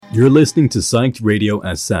You're listening to Psyched Radio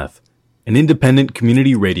SF, an independent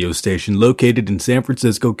community radio station located in San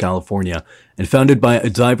Francisco, California, and founded by a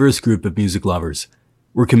diverse group of music lovers.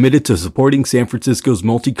 We're committed to supporting San Francisco's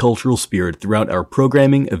multicultural spirit throughout our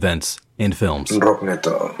programming, events, and films.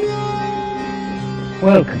 Neto.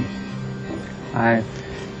 Welcome. I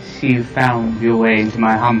see you found your way into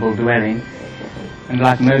my humble dwelling, and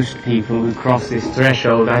like most people who cross this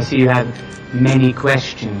threshold, I see you have many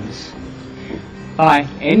questions. By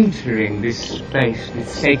entering this space,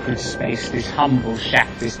 this sacred space, this humble shack,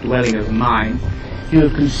 this dwelling of mine, you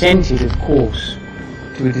have consented, of course,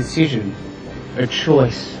 to a decision, a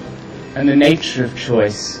choice, and the nature of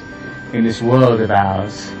choice in this world of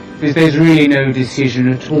ours. Because there's really no decision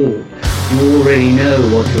at all. You already know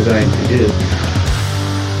what you're going to do.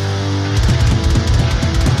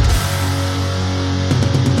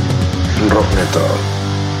 Neto.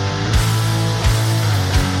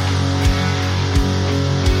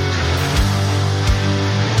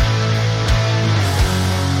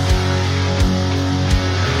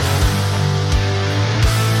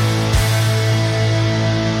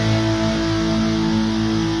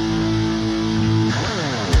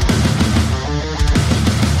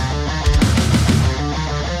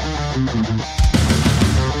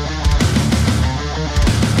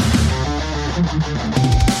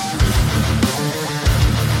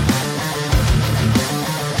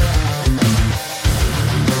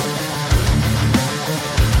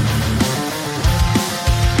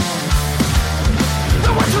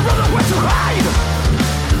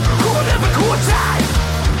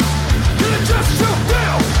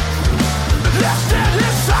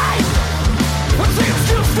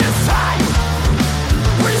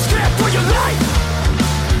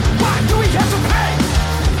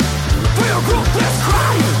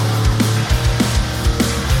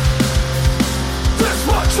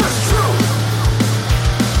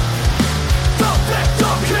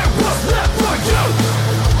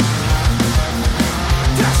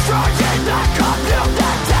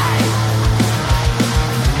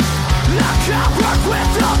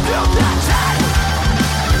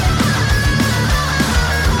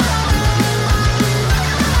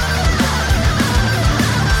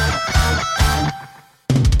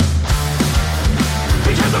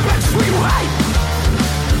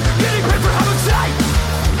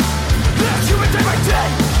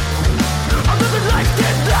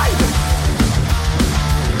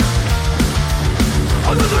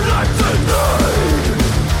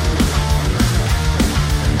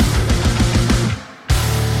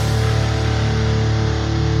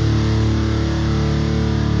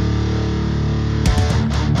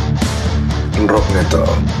 Neto.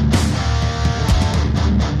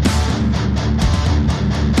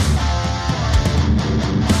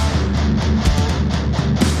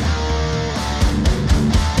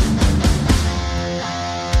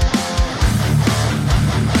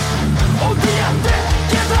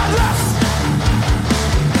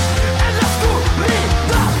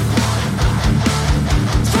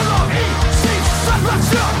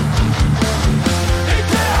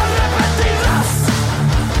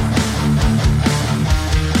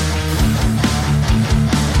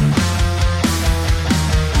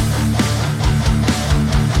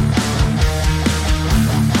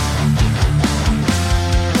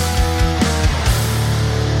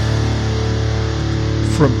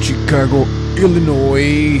 From Chicago,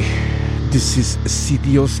 Illinois, this is Si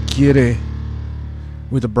Dios Quiere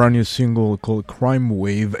with a brand new single called Crime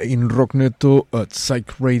Wave in Rock Neto at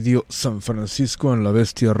Psyched Radio San Francisco and La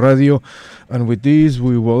Bestia Radio. And with this,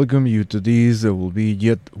 we welcome you to this. There will be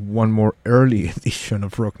yet one more early edition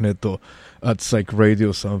of Rock Neto at Psyched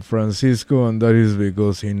Radio San Francisco, and that is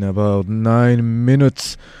because in about 9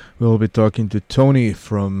 minutes we'll be talking to Tony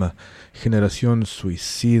from Generación,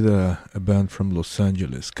 Suicida, a band from Los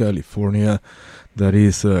Angeles, California, that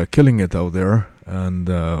is killing it out there, and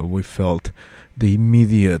we felt the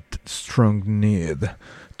immediate strong need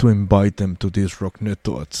to invite them to this Rock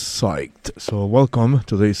Neto at Psyched. So welcome.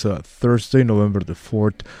 Today's Thursday, November the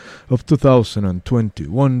 4th of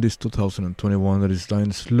 2021. This 2021 that is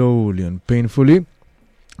dying slowly and painfully.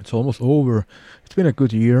 It's almost over. It's been a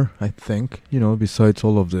good year, I think. You know, besides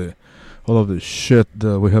all of the shit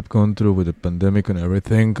that we have gone through with the pandemic and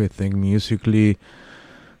everything, I think musically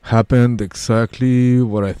happened exactly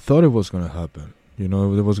what I thought it was going to happen. You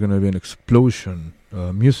know, there was going to be an explosion,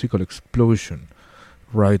 a musical explosion,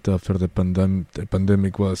 right after the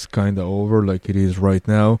pandemic was kind of over, like it is right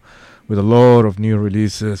now, with a lot of new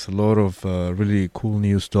releases, a lot of really cool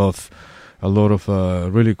new stuff, a lot of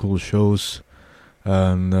really cool shows,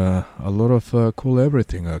 and a lot of cool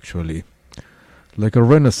everything, actually. Like a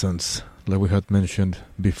renaissance, like we had mentioned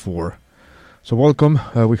before. So welcome.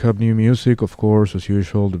 We have new music, of course, as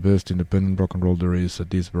usual, the best independent rock and roll there is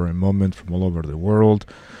at this very moment from all over the world.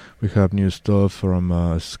 We have new stuff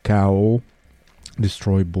from Scowl,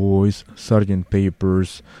 Destroy Boys, Sgt.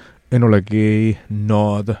 Papers, Enola Gay,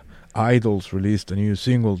 Nod. Idols released a new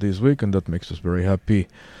single this week, and that makes us very happy.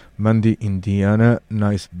 Mandy Indiana,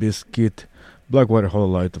 Nice Biscuit, Blackwater Hollow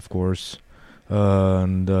Light, of course,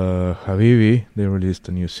 and Habibi, they released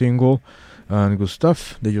a new single. And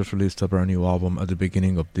Gustav, they just released a brand new album at the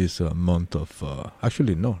beginning of this month of,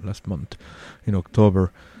 last month, in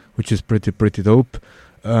October, which is pretty dope.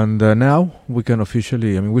 And now we can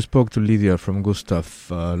officially, we spoke to Lydia from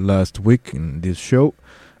Gustav last week in this show,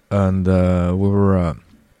 and we were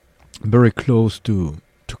very close to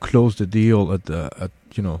close the deal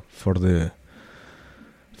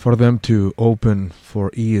for them to open for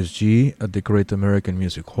ESG at the Great American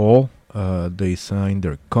Music Hall. They signed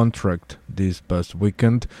their contract this past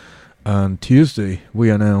weekend, and Tuesday we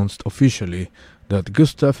announced officially that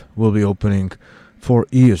Gustav will be opening for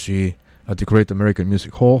ESG at the Great American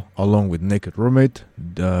Music Hall, along with Naked Roommate,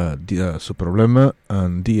 Superproblema,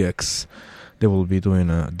 and DX. They will be doing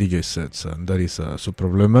DJ sets, and that is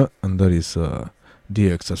Superproblema, and that is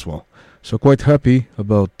DX as well. So quite happy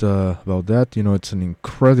about that. It's an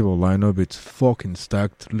incredible lineup. It's fucking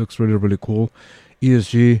stacked. Looks really cool.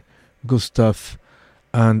 ESG, Gustav,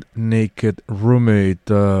 and Naked Roommate.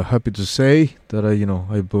 Happy to say that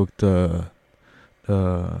I booked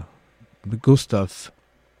Gustav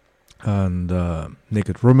and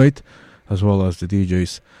Naked Roommate, as well as the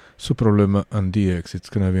DJs Superproblema and DX. It's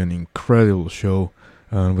gonna be an incredible show,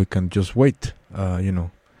 and we can just wait.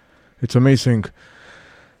 It's amazing.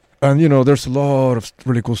 And there's a lot of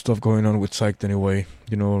really cool stuff going on with Psyched anyway.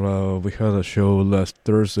 We had a show last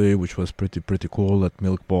Thursday which was pretty cool at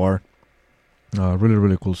Milk Bar.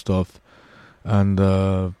 Really cool stuff. And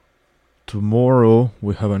tomorrow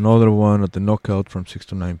we have another one at the Knockout from 6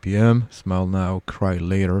 to 9 p.m. Smile Now, Cry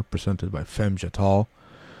Later, presented by Femme Jatal.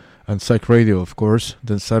 And Psych Radio, of course.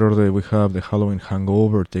 Then Saturday we have the Halloween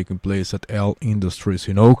Hangover taking place at L Industries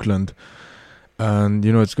in Oakland. And,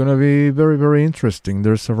 it's going to be very interesting.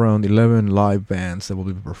 There's around 11 live bands that will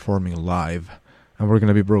be performing live. And we're going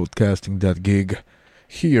to be broadcasting that gig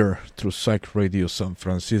here through Psyched Radio San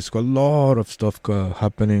Francisco. A lot of stuff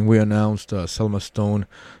happening. We announced Selma Stone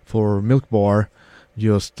for Milk Bar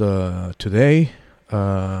just today.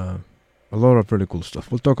 A lot of really cool stuff.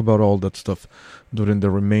 We'll talk about all that stuff during the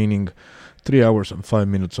remaining 3 hours and 5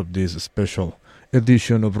 minutes of this special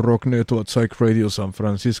edition of Rock Neto at Psyched Radio San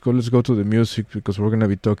Francisco. Let's go to the music, because we're going to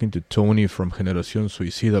be talking to Tony from Generación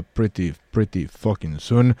Suicida pretty fucking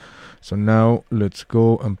soon. So now let's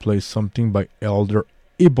go and play something by Elder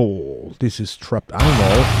Evil. This is Trapped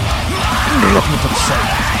Animal. Rock Neto at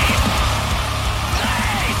Psyched.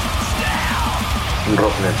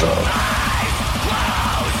 Rock Neto.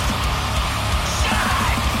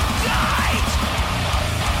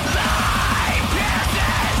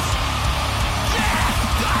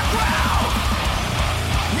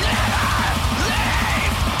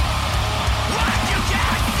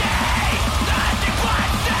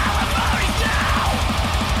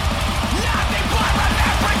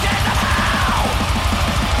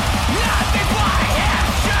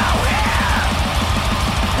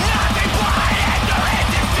 Nothing but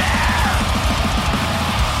ignorance is there.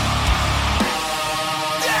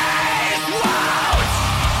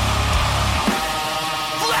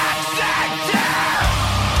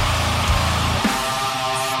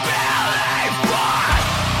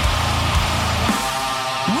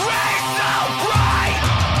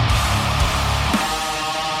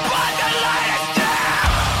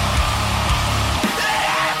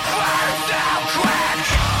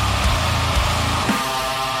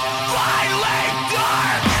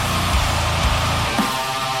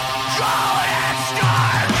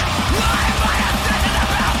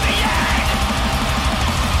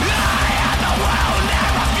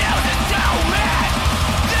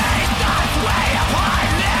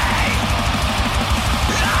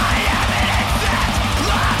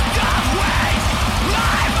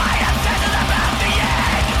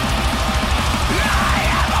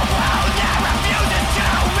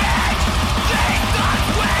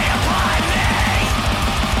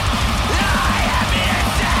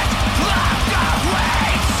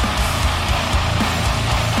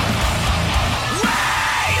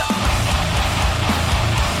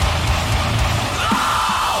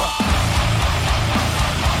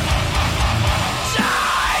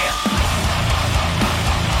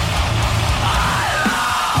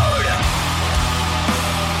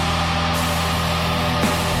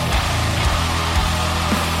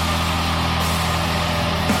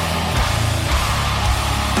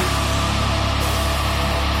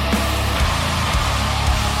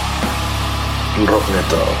 Rock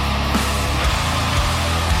Neto.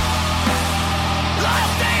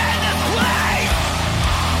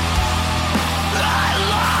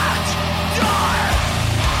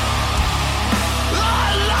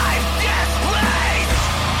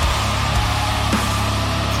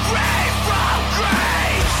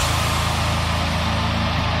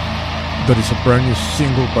 That is a brand new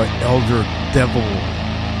single by Elder Devil,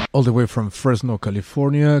 all the way from Fresno,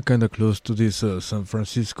 California, kind of close to this San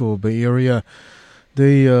Francisco Bay Area.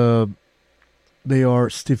 They are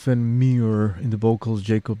Stephen Muir in the vocals,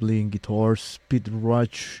 Jacob Lee in guitars, Pete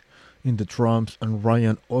Rauch in the drums, and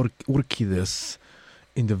Ryan Urquides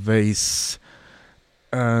in the bass.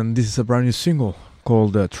 And this is a brand new single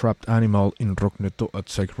called Trapped Animal in Rock Neto at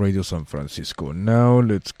Psyched Radio San Francisco. Now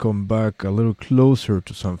let's come back a little closer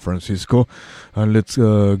to San Francisco and let's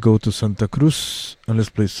go to Santa Cruz and let's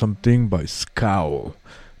play something by Scowl.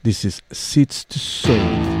 This is Seeds to Sow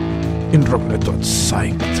in Rock Neto at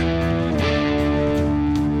Psyched.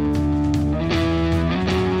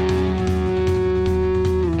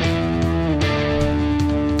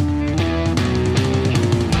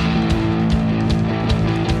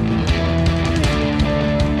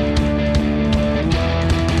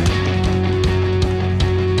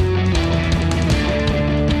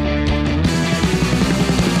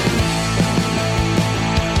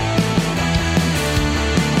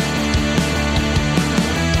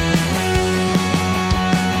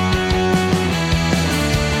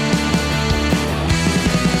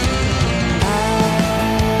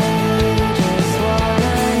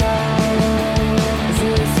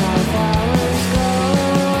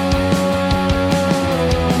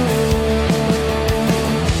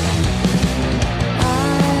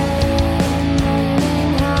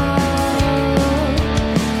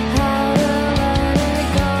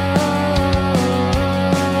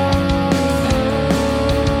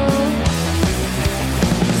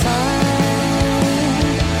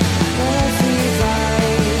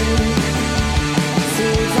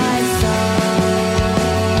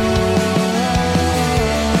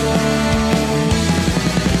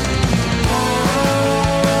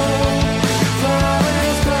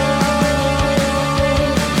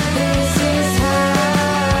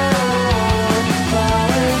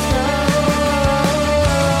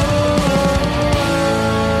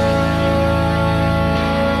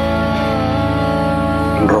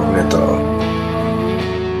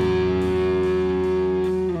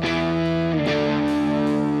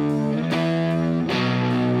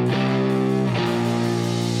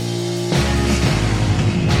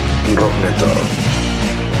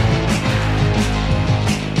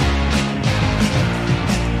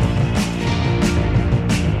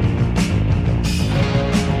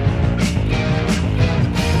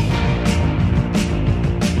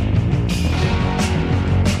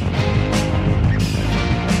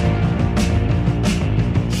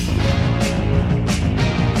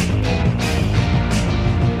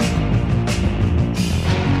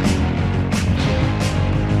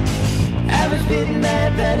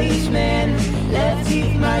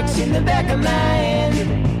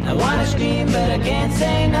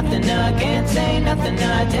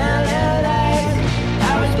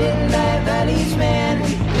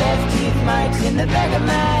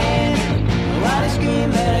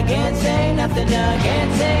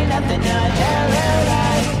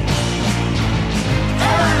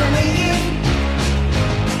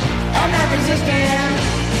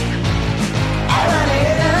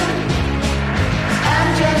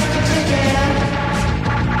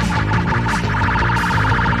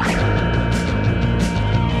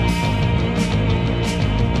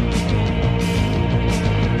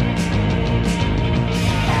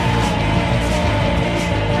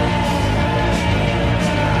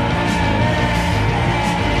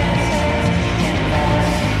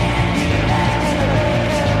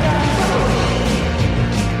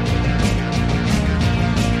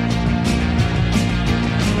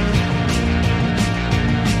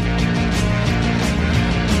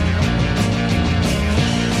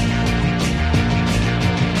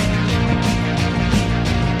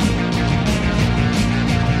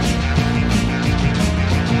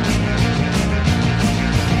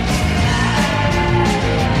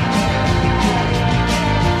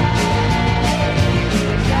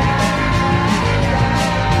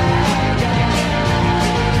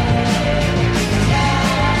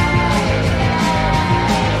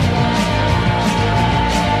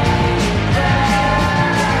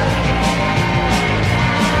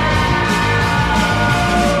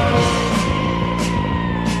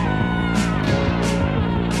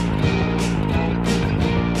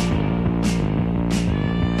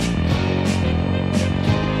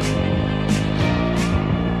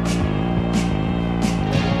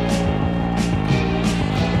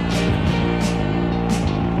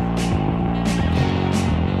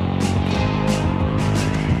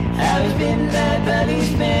 been that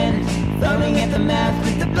policeman, foaming at the mouth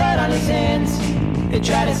with the blood on his hands. They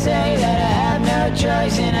try to say that I have no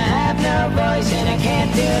choice and I have no voice and I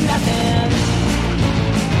can't do nothing.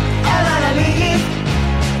 I wanna leave,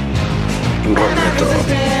 I'm not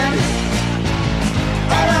resisting.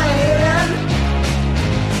 I wanna hear them,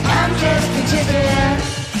 I'm just participant.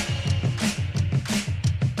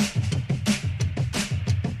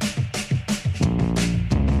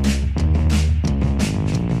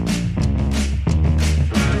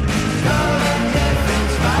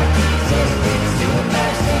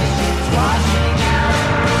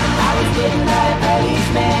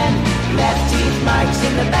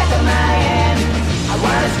 In the back of my hand, I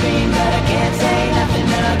wanna scream, but I can't say nothing.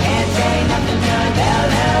 No, I can't say nothing. No, I tell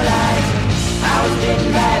no lies. I was bitten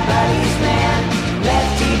by a policeman,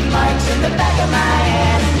 left teeth marks in the back of my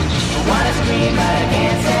hand. I wanna scream, but I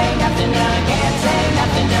can't say nothing. No, I can't say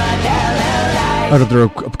nothing. No, I tell no lies. Out of their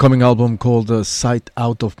upcoming album called Sight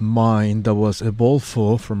Out of Mind, that was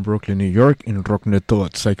Evolfo from Brooklyn, New York, in Rock Neto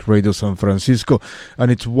at Psyched Radio San Francisco.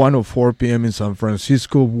 And it's 1:04 p.m. in San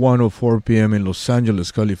Francisco, 1:04 p.m. in Los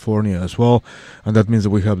Angeles, California as well. And that means that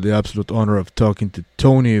we have the absolute honor of talking to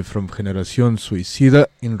Tony from Generación Suicida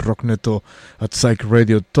in Rock Neto at Psyched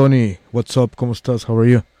Radio. Tony, what's up? ¿Cómo estás? How are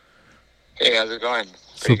you? Hey, how's it going?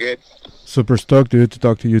 Pretty good. Super stoked, dude, to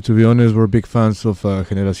talk to you. To be honest, we're big fans of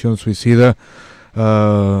Generación Suicida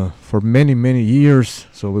for many years,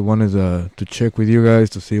 so we wanted to check with you guys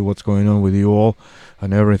to see what's going on with you all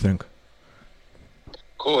and everything.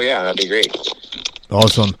 Cool, yeah, that'd be great.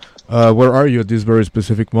 Awesome. Where are you at this very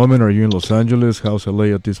specific moment? Are you in Los Angeles? How's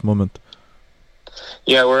LA at this moment?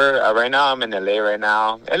 Yeah, we're right now. I'm in LA right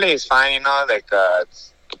now. LA is fine, you know. Like the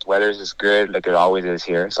weather's is good, like it always is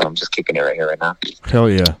here. So I'm just kicking it right here right now. Hell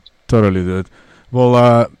yeah, totally, dude.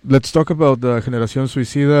 Well, let's talk about Generación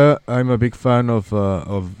Suicida. I'm a big fan of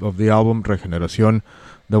the album Regeneración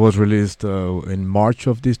that was released in March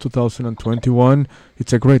of this 2021.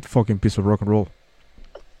 It's a great fucking piece of rock and roll.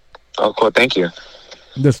 Oh, cool. Thank you.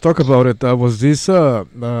 Let's talk about it. Was this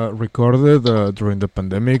recorded during the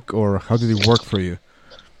pandemic, or how did it work for you?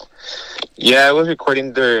 Yeah, I was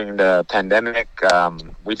recording during the pandemic.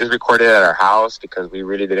 We just recorded at our house because we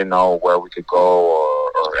really didn't know where we could go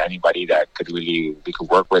or anybody that we could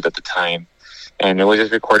work with at the time. And it was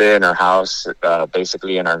just recorded in our house,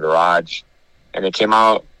 basically in our garage. And it came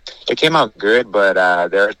out good, but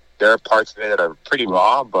there are parts of it that are pretty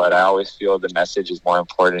raw, but I always feel the message is more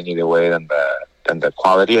important either way than the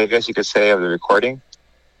quality, I guess you could say, of the recording.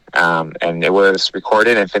 And it was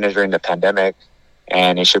recorded and finished during the pandemic.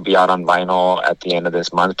 And it should be out on vinyl at the end of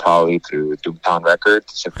this month, probably through Doomtown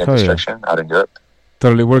Records, Symphony of Destruction, out in Europe.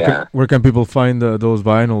 Totally. Where can people find those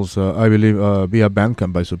vinyls? I believe via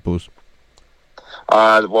Bandcamp, I suppose.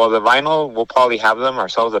 Well, the vinyl, we'll probably have them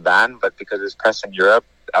ourselves, a band, but because it's pressed in Europe,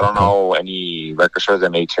 I don't know any record stores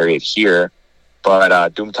that may carry it here. But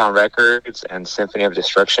Doomtown Records and Symphony of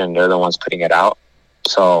Destruction, they're the ones putting it out.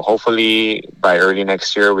 So hopefully by early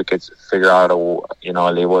next year we could figure out a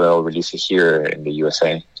label that will release it here in the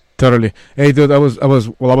USA. Totally. Hey, dude, I was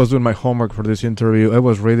doing my homework for this interview. I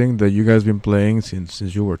was reading that you guys been playing since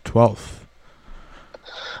you were 12.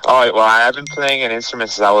 Oh, well, I've been playing an instrument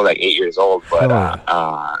since I was like 8 years old, but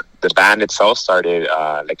the band itself started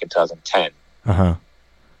like in 2010.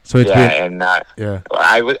 So it's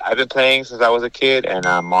I've been playing since I was a kid, and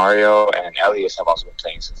Mario and Elias have also been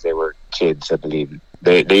playing since they were kids, I believe.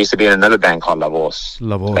 They used to be in another band called La Voz.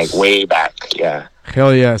 Like way back, yeah.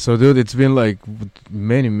 Hell yeah. So, dude, it's been like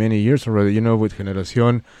many years already, with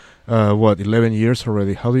Generación. 11 years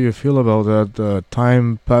already. How do you feel about that?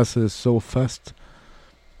 Time passes so fast.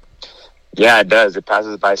 Yeah, it does. It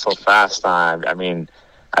passes by so fast. I mean,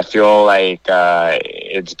 I feel like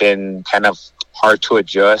it's been kind of hard to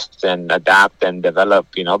adjust and adapt and develop,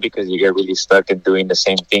 because you get really stuck in doing the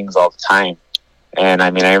same things all the time. And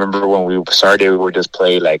I mean, I remember when we started, we would just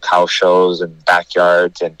play like house shows and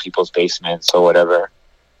backyards and people's basements or whatever.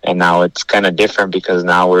 And now it's kind of different because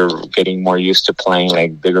now we're getting more used to playing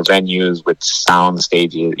like bigger venues with sound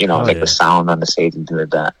stages, the sound on the stage and things like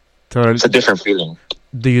that. Totally. It's a different feeling.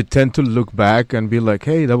 Do you tend to look back and be like,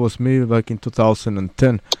 hey, that was me back in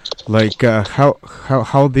 2010? Like,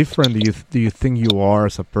 how different do you think you are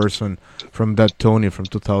as a person from that Tony from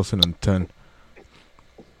 2010?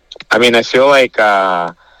 I mean, I feel like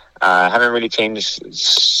I haven't really changed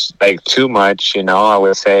like too much, I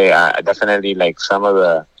would say definitely like some of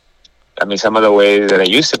the ways that I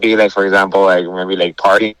used to be, like, for example, like maybe like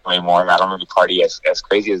partying anymore. I don't really party as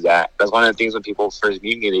crazy as that. That's one of the things when people first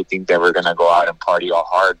meet me, they think that we're going to go out and party all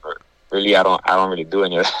hard. But really, I don't really do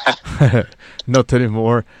any of that. Not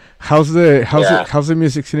anymore. How's the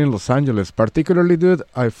music scene in Los Angeles? Particularly, dude,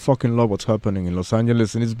 I fucking love what's happening in Los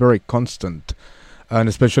Angeles, and it's very constant, and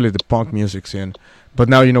especially the punk music scene. But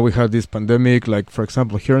now, we have this pandemic. Like, for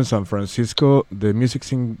example, here in San Francisco, the music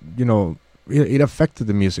scene, it affected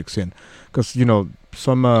the music scene because,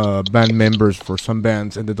 some band members for some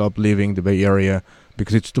bands ended up leaving the Bay Area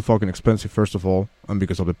because it's too fucking expensive, first of all, and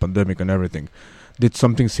because of the pandemic and everything. Did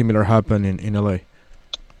something similar happen in LA?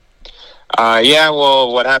 Yeah,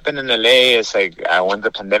 well, what happened in LA is like when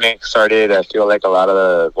the pandemic started, I feel like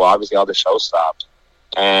obviously all the shows stopped.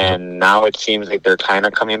 And now it seems like they're kind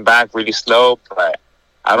of coming back really slow, but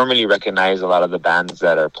I don't really recognize a lot of the bands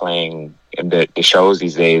that are playing in the shows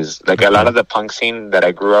these days. Like a lot of the punk scene that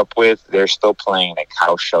I grew up with, they're still playing like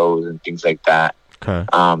house shows and things like that. Okay.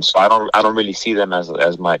 So I don't really see them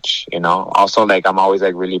as much, Also, like I'm always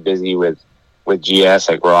like really busy with GS,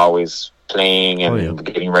 like we're always playing and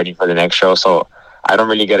getting ready for the next show, so I don't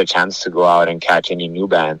really get a chance to go out and catch any new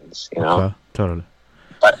bands, Okay, totally.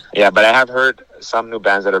 But I have heard some new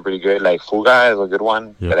bands that are pretty good, like Fuga is a good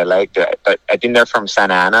one that I like. But I think they're from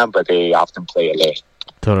Santa Ana, but they often play LA.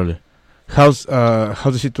 Totally. How's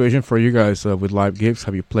the situation for you guys with live gigs?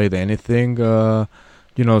 Have you played anything,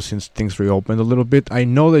 since things reopened a little bit? I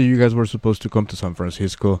know that you guys were supposed to come to San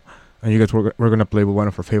Francisco, and you guys were going to play with one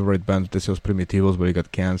of our favorite bands, Deseos Primitivos, but it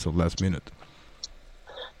got canceled last minute.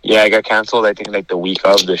 Yeah, it got canceled, I think, like the week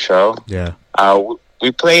of the show. Yeah.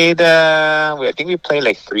 We played, I think we played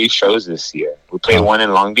like 3 shows this year. We played one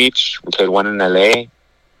in Long Beach, we played one in LA,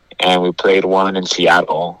 and we played one in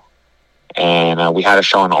Seattle. And we had a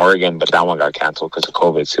show in Oregon, but that one got canceled because of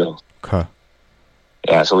COVID too. Okay.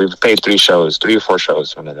 Yeah, so we played 3 or 4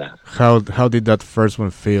 shows from that. How did that first one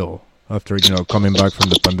feel after, coming back from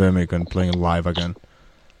the pandemic and playing live again?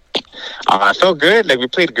 I felt good. Like we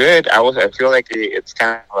played good. I feel like it's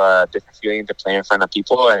kind of a different feeling to play in front of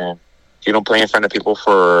people, and if you don't play in front of people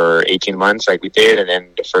for 18 months like we did, and then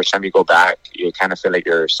the first time you go back, you kind of feel like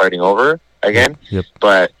you're starting over again. Yep.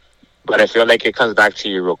 But I feel like it comes back to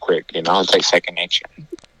you real quick. It's like second nature.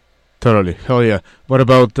 Totally. Hell yeah. What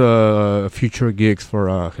about future gigs for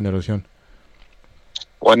Generación?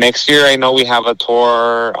 Well, next year I know we have a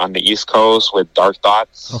tour on the East Coast with Dark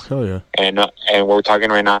Thoughts. Oh, hell yeah. And we're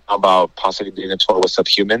talking right now about possibly doing a tour with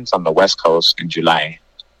Subhumans on the West Coast in July.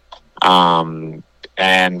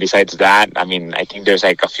 And besides that, I mean, I think there's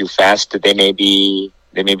like a few fests that they may be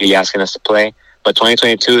asking us to play. But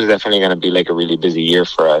 2022 is definitely going to be like a really busy year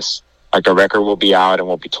for us. Like a record will be out and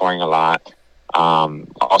we'll be touring a lot.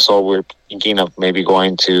 Also, we're thinking of maybe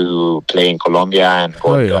going to play in Colombia and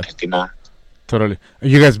go to Argentina. Totally.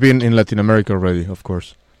 You guys been in Latin America already, of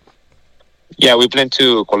course. Yeah, we've been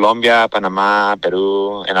to Colombia, Panama,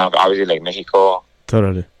 Peru, and obviously like Mexico.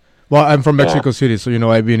 Totally. Well, I'm from Mexico City, so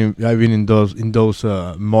I've been in those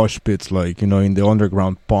mosh pits, like in the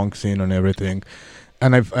underground punk scene and everything,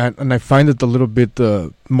 and I find it a little bit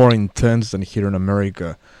more intense than here in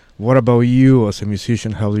America. What about you as a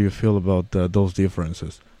musician? How do you feel about those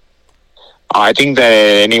differences? I think that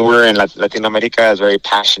anywhere in Latin America is very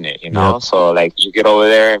passionate, Yeah. So like you get over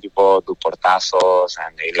there and people do portazos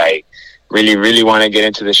and they like really, really want to get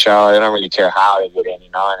into the show. They don't really care how they get in,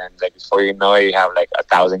 and then like before you know it, you have like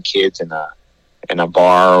 1,000 kids in a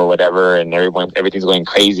bar or whatever, and everything's going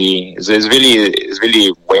crazy. It's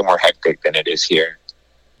really way more hectic than it is here.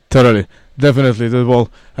 Totally, definitely. Well,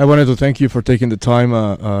 I wanted to thank you for taking the time,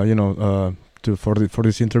 for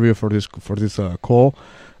this interview, for this call.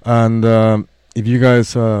 And if you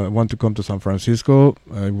guys want to come to San Francisco,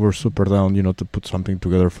 we're super down, to put something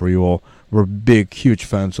together for you all. We're big, huge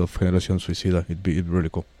fans of Generación Suicida. It'd be really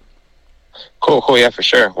cool. Cool, yeah, for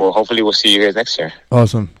sure. Well, hopefully we'll see you guys next year.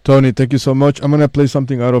 Awesome. Tony, thank you so much. I'm going to play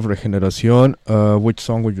something out of Generación. Which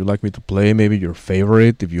song would you like me to play? Maybe your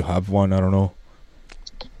favorite, if you have one, I don't know.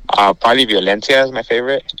 Probably Violencia is my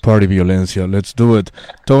favorite. Party Violencia. Let's do it.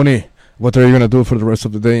 Tony, what are you going to do for the rest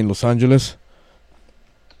of the day in Los Angeles?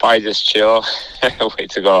 Probably just chill, wait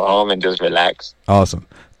to go home and just relax. Awesome.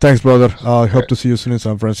 Thanks, brother. I hope to see you soon in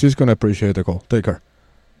San Francisco, and I appreciate the call. Take care.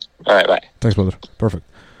 All right, bye. Thanks, brother. Perfect.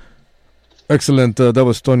 Excellent. That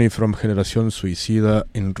was Tony from Generación Suicida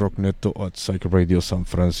in Rock Neto at Psyched Radio San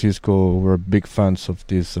Francisco. We're big fans of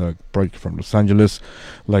this project from Los Angeles.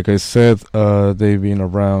 Like I said, they've been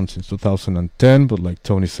around since 2010, but like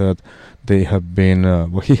Tony said, they have been,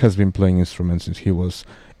 he has been playing instruments since he was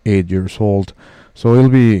 8 years old. So it'll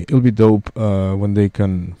be dope when they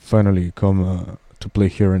can finally come to play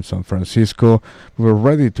here in San Francisco. We're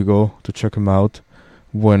ready to go to check them out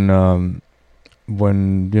when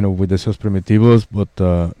with Deseos Primitivos, but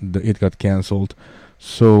it got canceled.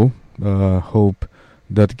 So Hope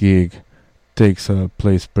that gig takes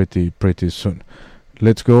place pretty soon.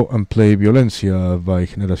 Let's go and play Violencia by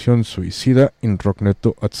Generación Suicida in Rock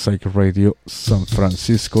Neto at Psyched Radio San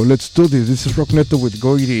Francisco. Let's do this. This is Rock Neto with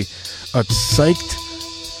Goiri at Psyched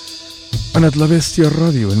and at La Bestia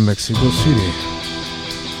Radio in Mexico City.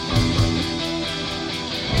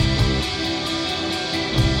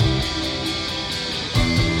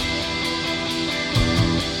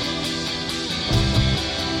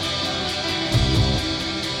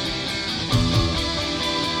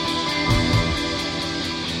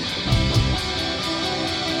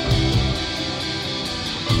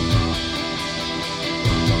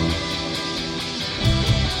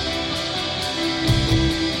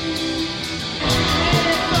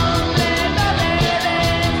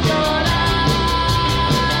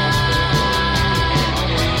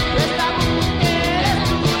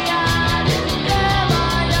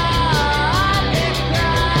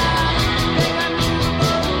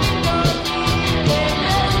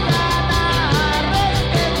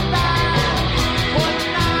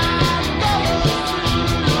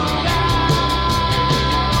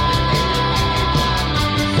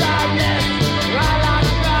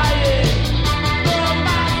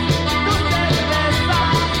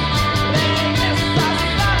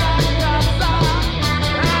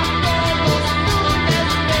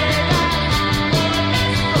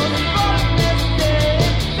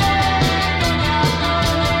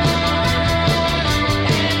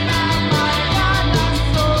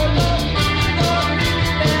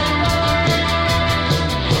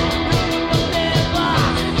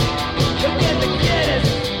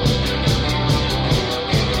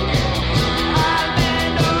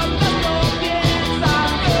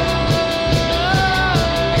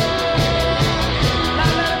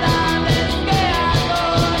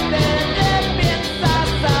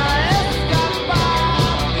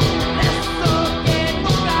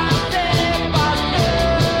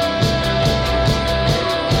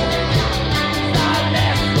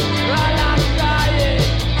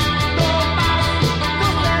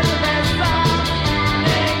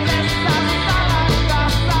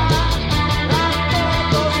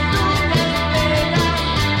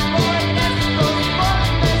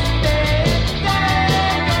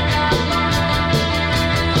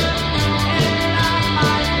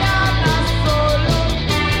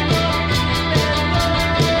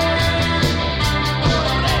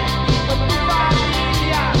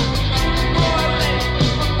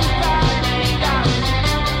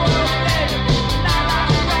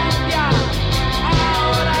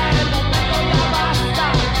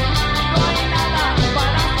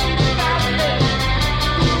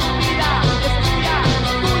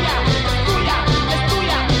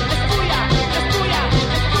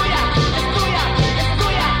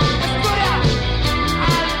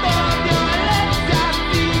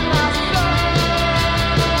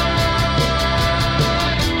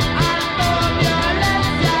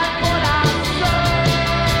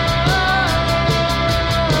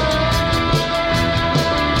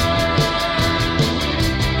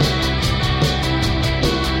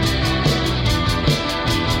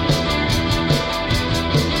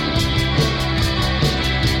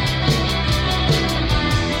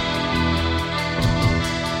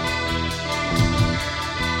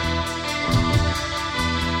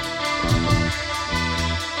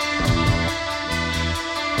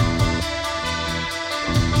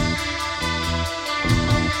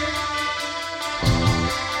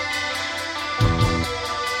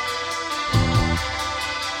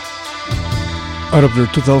 Out of their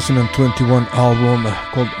 2021 album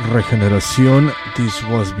called Regeneración, this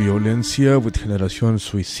was Violencia with Generación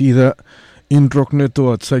Suicida in Rock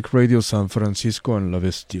Neto at Psyched Radio San Francisco and La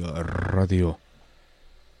Bestia Radio.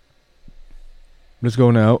 Let's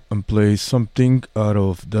go now and play something out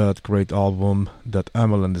of that great album that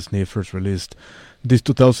Amal and the Sniffers released this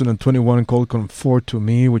 2021 called Comfort to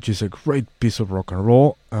Me, which is a great piece of rock and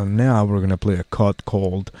roll. And now we're gonna play a cut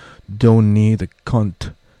called Don't Need a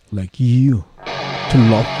Cunt Like You to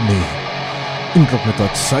Love Me in Rock Neto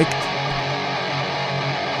at Psyched.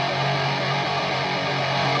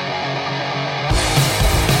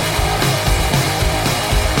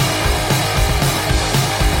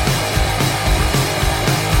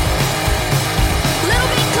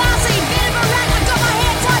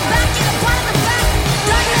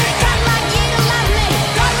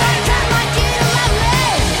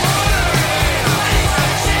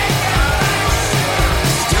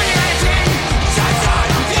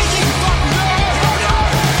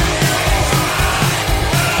 Don't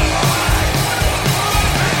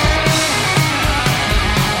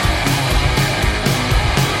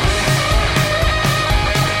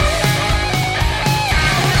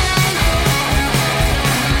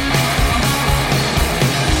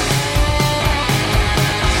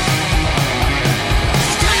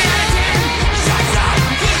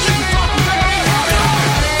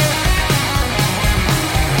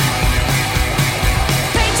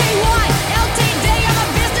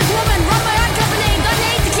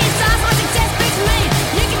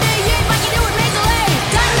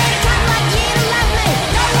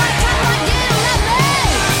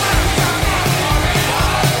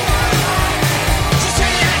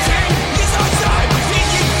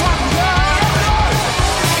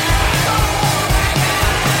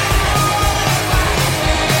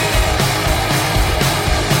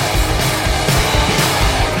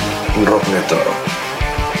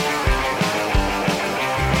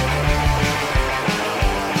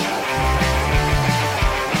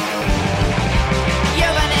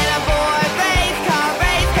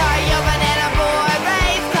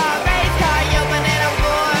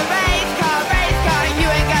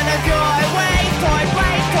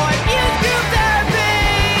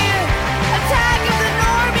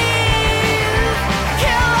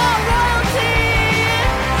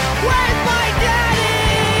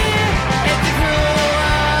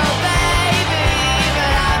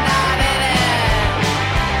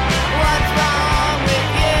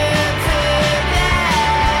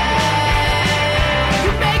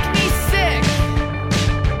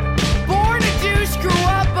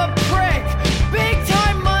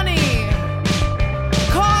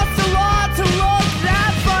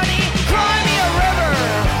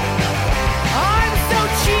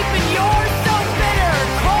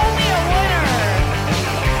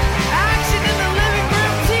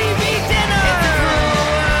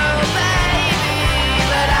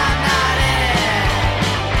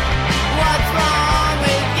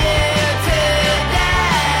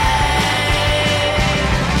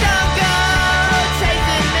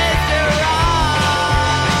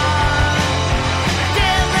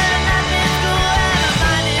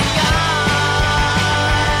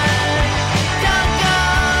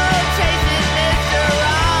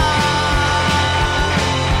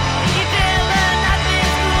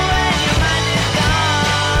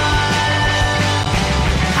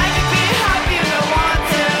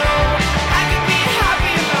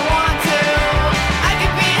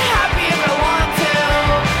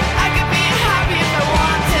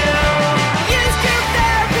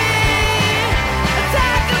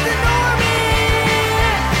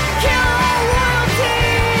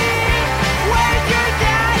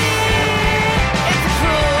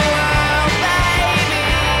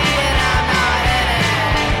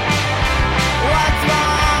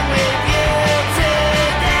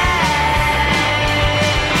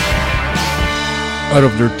Out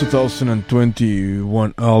of their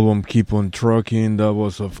 2021 album Keep On Trucking, that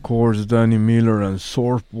was of course Danny Miller and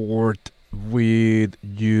Swordport with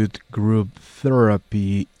youth group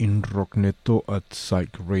Therapy in Rockneto at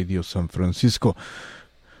Psyched Radio San Francisco.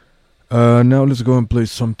 Now let's go and play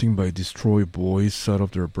something by Destroy Boys out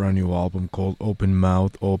of their brand new album called Open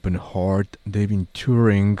Mouth, Open Heart. They've been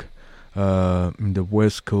touring in the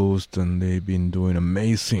West Coast and they've been doing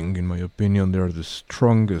amazing. In my opinion, they're the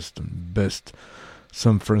strongest and best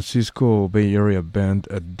San Francisco Bay Area band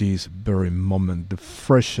at this very moment, the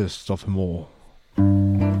freshest of them all.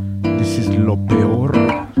 This is Lo Peor,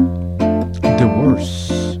 the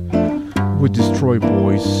worst, with Destroy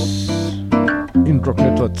Boys in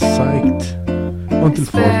Rockneto at Psyched until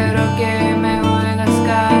 4 p.m.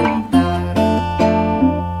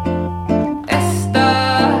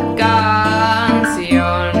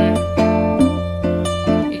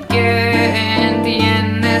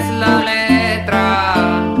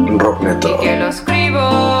 Y que lo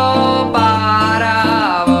escribo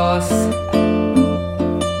para vos.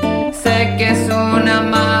 Sé que es una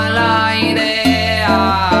mala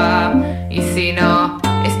idea. Y si no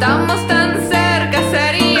estamos tan cerca,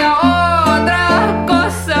 sería otra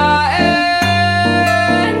cosa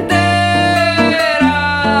entera.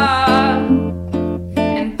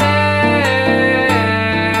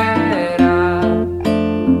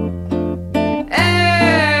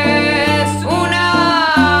 Es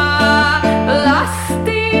una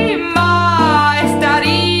lástima,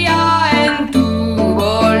 estaría en tu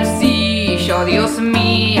bolsillo, Dios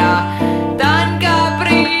mía, tan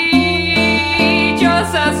caprichosa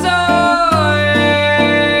soy.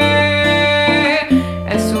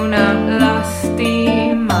 Es una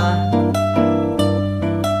lástima.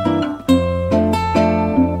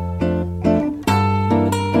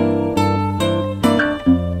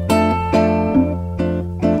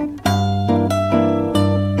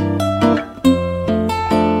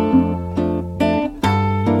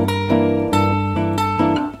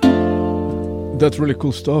 That's really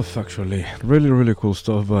cool stuff, actually. Really cool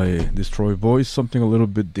stuff by Destroy Boys. Something a little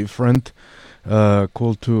bit different.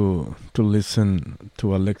 Cool to listen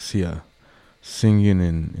to Alexia singing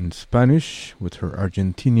in Spanish with her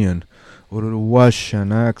Argentinian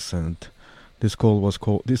Uruguayan accent. This song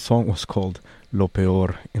was called Lo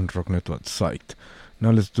Peor in Rockneto at Psyched. Now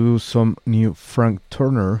let's do some new Frank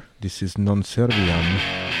Turner. This is Non-Serbian,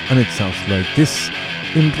 and it sounds like this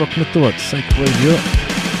in Rockneto at Psyched Radio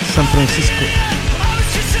San Francisco.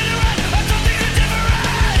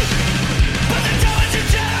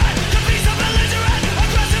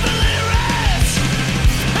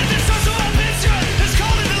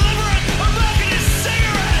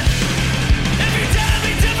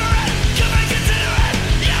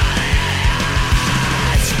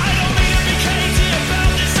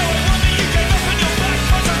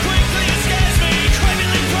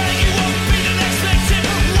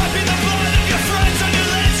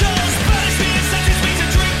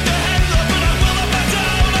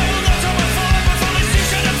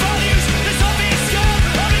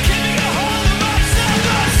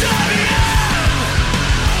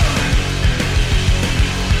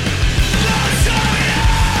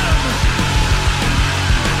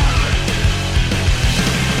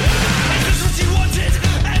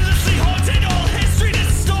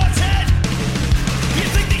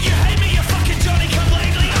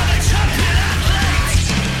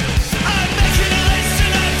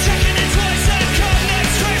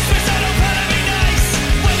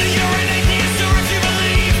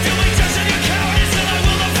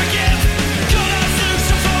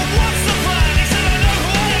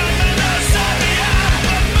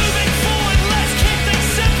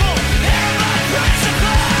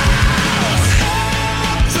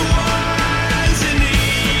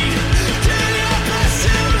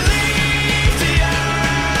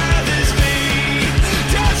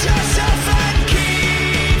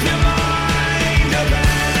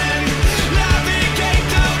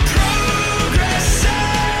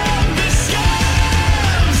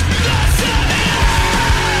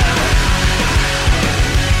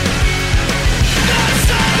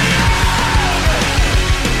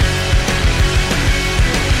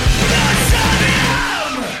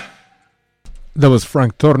 That was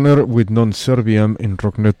Frank Turner with Non-Serbian in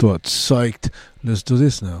Rockneto at Psyched. Let's do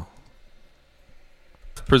this now.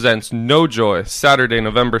 Presents No Joy, Saturday,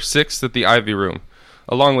 November 6th at the Ivy Room,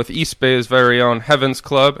 along with East Bay's very own Heavens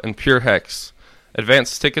Club and Pure Hex.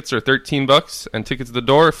 Advanced tickets are $13 and tickets at the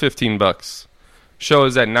door are $15. Show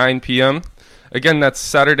is at 9 p.m. Again, that's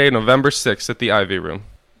Saturday, November 6th at the Ivy Room.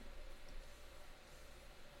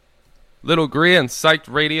 Little Gria and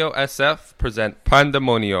Psyched Radio SF present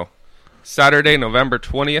Pandemonio. Saturday, November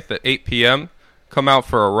 20th at 8 p.m., come out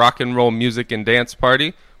for a rock and roll music and dance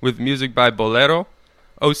party with music by Bolero,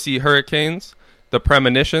 OC Hurricanes, The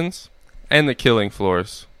Premonitions, and The Killing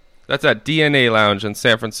Floors. That's at DNA Lounge in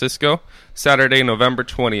San Francisco, Saturday, November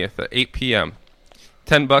 20th at 8 p.m.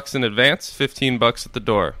 $10 in advance, $15 at the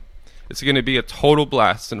door. It's going to be a total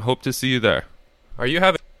blast and hope to see you there. Are you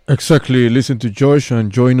having... Exactly. Listen to Josh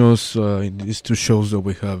and join us in these two shows that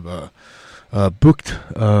we have booked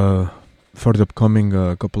for the upcoming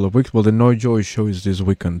couple of weeks. Well, the No Joy show is this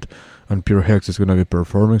weekend, and Pure Hex is going to be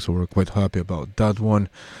performing, so we're quite happy about that one.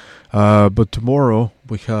 But tomorrow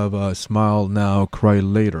we have Smile Now, Cry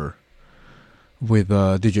Later with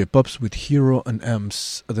DJ Pops, with Hero and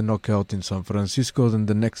Ems at the Knockout in San Francisco. Then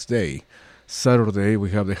the next day, Saturday, we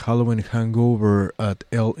have the Halloween Hangover at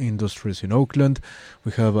L Industries in Oakland.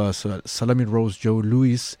 We have Salami Rose, Joe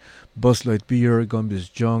Louis, Buzz Lightyear, Gumby's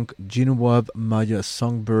Junk, Ginwab, Maya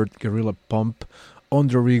Songbird, Guerrilla Pump,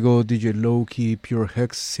 Onderigo, DJ Loki, Pure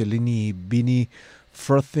Hex, Selini, Bini,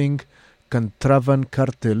 Frothing, Cantravan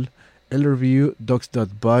Cartel, Ellerview, Dogs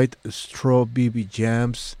That Bite, Straw BB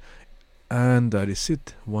Jams, and that is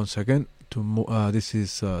it. Once again, this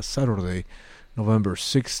is Saturday, November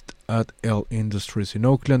 6th at L Industries in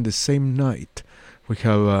Oakland. The same night, we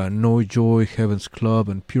have No Joy, Heaven's Club,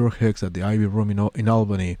 and Pure Hex at the Ivy Room in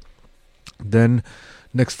Albany. Then,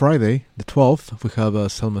 next Friday, the 12th, we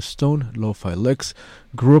have Selma Stone, Lo-Fi Lex,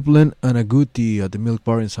 Grublin, and Aguti at the Milk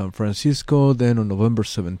Bar in San Francisco. Then on November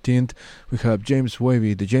 17th, we have James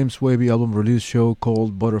Wavy, the James Wavy album release show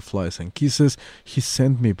called Butterflies and Kisses. He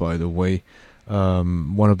sent me, by the way,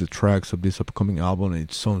 one of the tracks of this upcoming album, and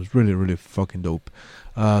it sounds really, really fucking dope.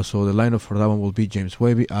 So the lineup for that one will be James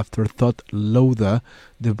Wavy, Afterthought, Loda,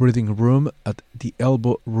 The Breathing Room at the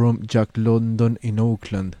Elbow Room, Jack London in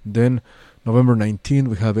Oakland. Then November 19th,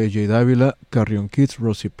 we have AJ Davila, Carrion Kids,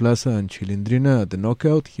 Rosie Plaza, and Chilindrina at the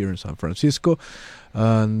Knockout here in San Francisco.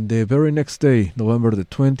 And the very next day, November the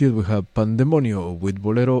 20th, we have Pandemonio with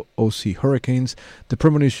Bolero, OC Hurricanes, The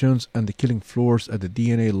Premonitions, and The Killing Floors at the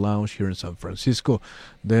DNA Lounge here in San Francisco.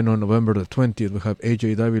 Then on November the 20th, we have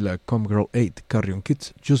AJ Davila, Come Girl 8, Carrion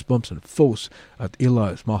Kids, Juice Bumps, and Foes at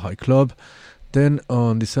Eli's Mahai Club. Then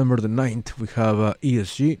on December the 9th, we have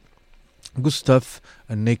ESG, Gustav,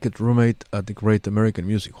 and Naked Roommate at the Great American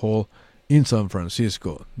Music Hall in San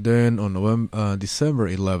Francisco. Then on December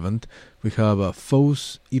 11th, we have a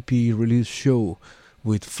Foes EP release show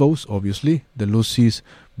with Foes, obviously, the Lucy's,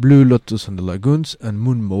 Blue Lotus and the Lagoons, and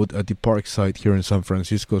Moon Mode at the Parkside here in San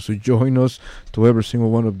Francisco. So join us to every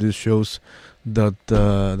single one of these shows that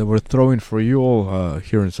we're throwing for you all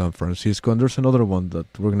here in San Francisco. And there's another one that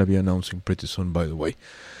we're going to be announcing pretty soon, by the way.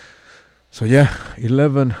 So yeah,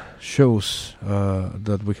 11 shows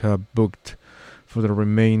that we have booked for the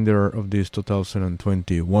remainder of this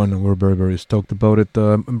 2021, and we're very, very stoked about it.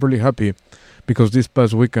 I'm really happy because this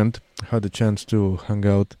past weekend I had the chance to hang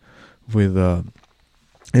out with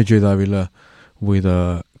AJ Davila, with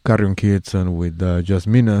Carrion Kids, and with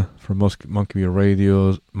Jasmina from Monkey Bee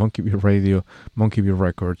Radio, Monkey Bee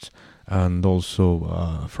Records, and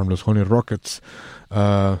also from Los Honey Rockets.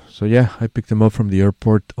 So yeah, I picked them up from the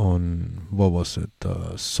airport on,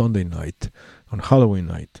 Sunday night, on Halloween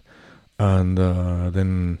night. And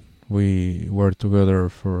then we were together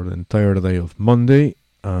for the entire day of Monday,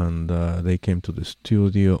 and they came to the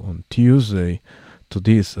studio on Tuesday, to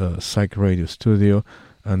this Psyched Radio studio,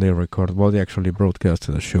 and they they actually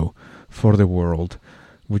broadcasted a show for the world,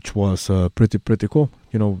 which was pretty cool.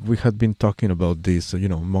 You know, we had been talking about this,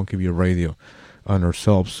 Monkey Bee Radio and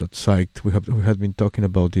ourselves at Psyched. We had been talking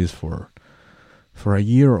about this for a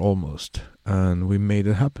year almost, and we made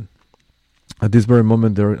it happen. At this very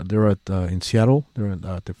moment, they're at in Seattle. They're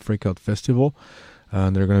at the Freakout Festival,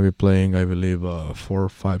 and they're going to be playing, I believe, 4 or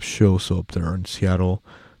 5 shows up there in Seattle.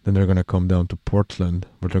 Then they're going to come down to Portland,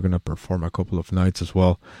 where they're going to perform a couple of nights as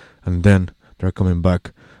well. And then they're coming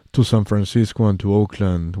back to San Francisco and to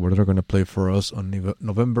Oakland, where they're going to play for us on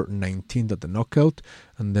November 19th at the Knockout,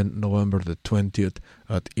 and then November the 20th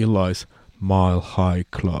at Eli's Mile High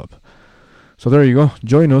Club. So there you go.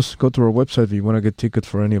 Join us. Go to our website if you want to get tickets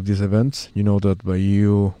for any of these events. You know that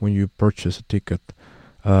when you purchase a ticket,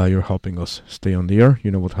 you're helping us stay on the air.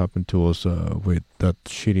 You know what happened to us with that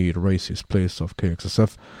shitty racist place of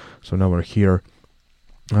KXSF. So now we're here,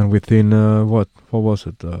 and within what was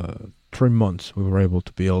it? 3 months, we were able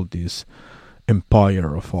to build this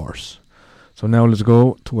empire of ours. So now let's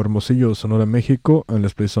go to Hermosillo, Sonora, Mexico, and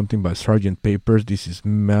let's play something by Sgt. Papers. This is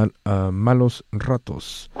Malos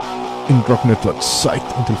Ratos in Rock Neto at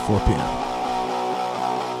Psyched until 4 p.m.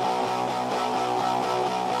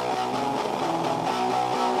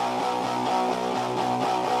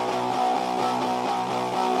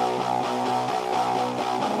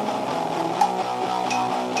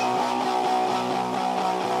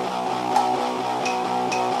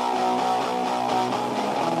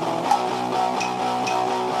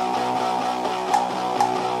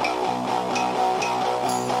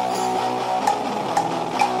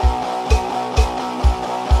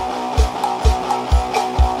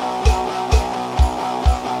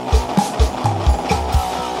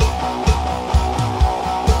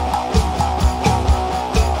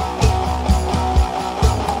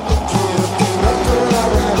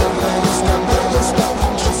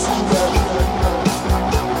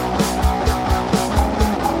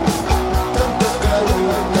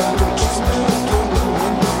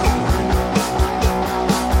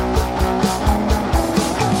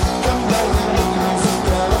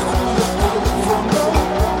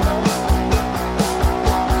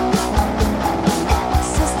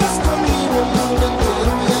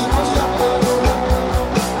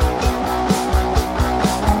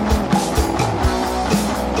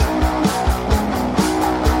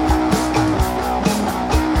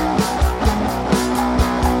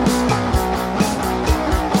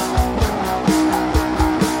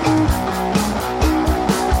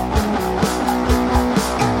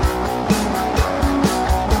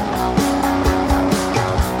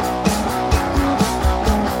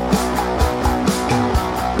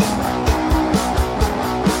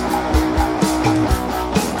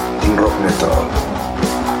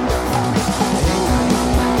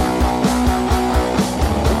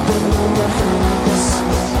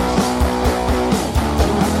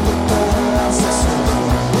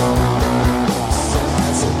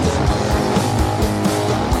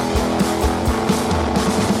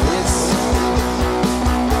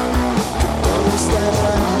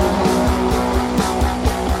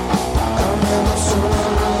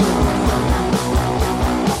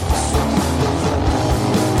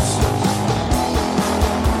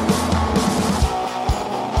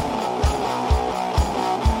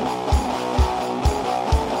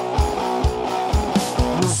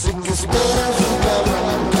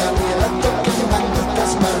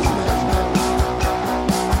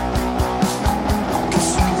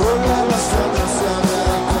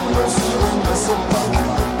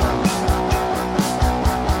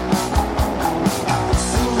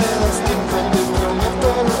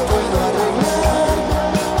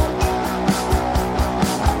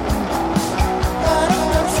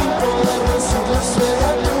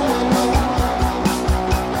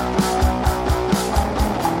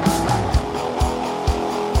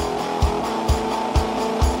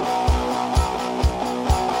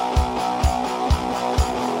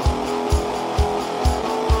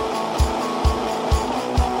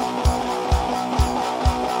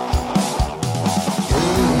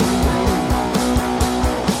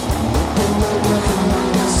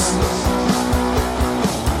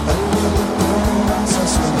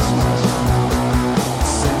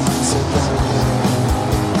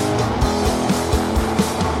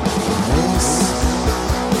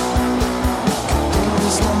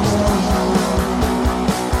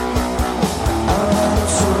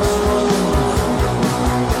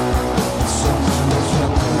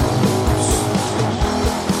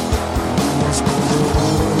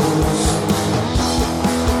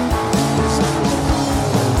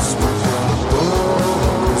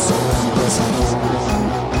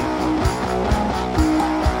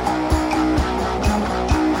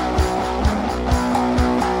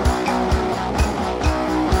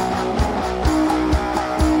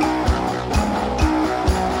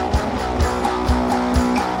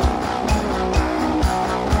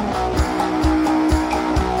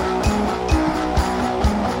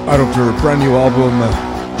 Out of their brand new album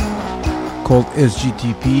called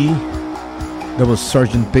SGTP, that was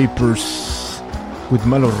Sgt. Papers with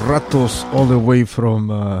Malos Ratos, all the way from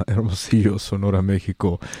Hermosillo, Sonora,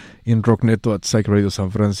 Mexico, in Rock Neto at Psyched Radio San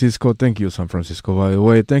Francisco. Thank you, San Francisco, by the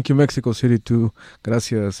way. Thank you, Mexico City, too.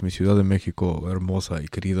 Gracias, mi ciudad de México, hermosa y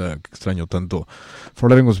querida, que extraño tanto, for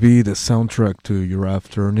letting us be the soundtrack to your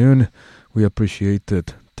afternoon. We appreciate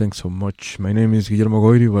it. Thanks so much. My name is Guillermo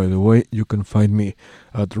Goiri, by the way. You can find me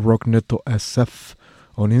at RockNetoSF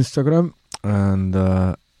on Instagram and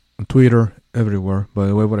on Twitter, everywhere. By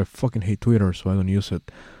the way, but I fucking hate Twitter, so I don't use it.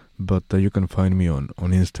 But you can find me on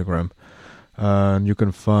Instagram. And you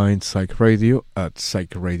can find Psyched Radio at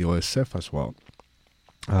Psyched Radio SF as well.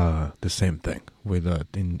 The same thing with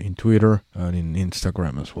in Twitter and in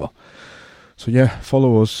Instagram as well. So yeah,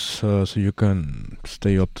 follow us so you can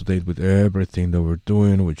stay up to date with everything that we're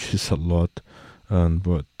doing, which is a lot.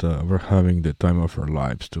 But we're having the time of our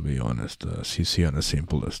lives, to be honest. Easy and as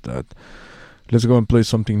simple as that. Let's go and play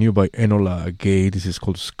something new by Enola Gay. This is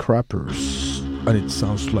called Scrappers, and it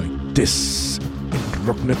sounds like this in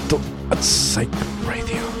Rock Neto at Psyched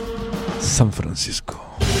Radio, San Francisco.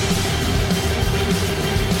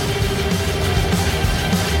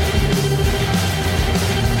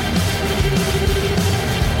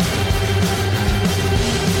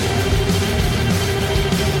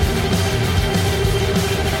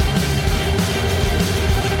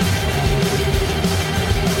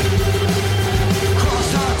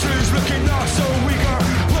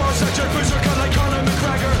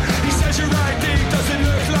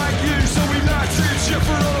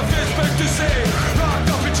 For all of his back to say, rock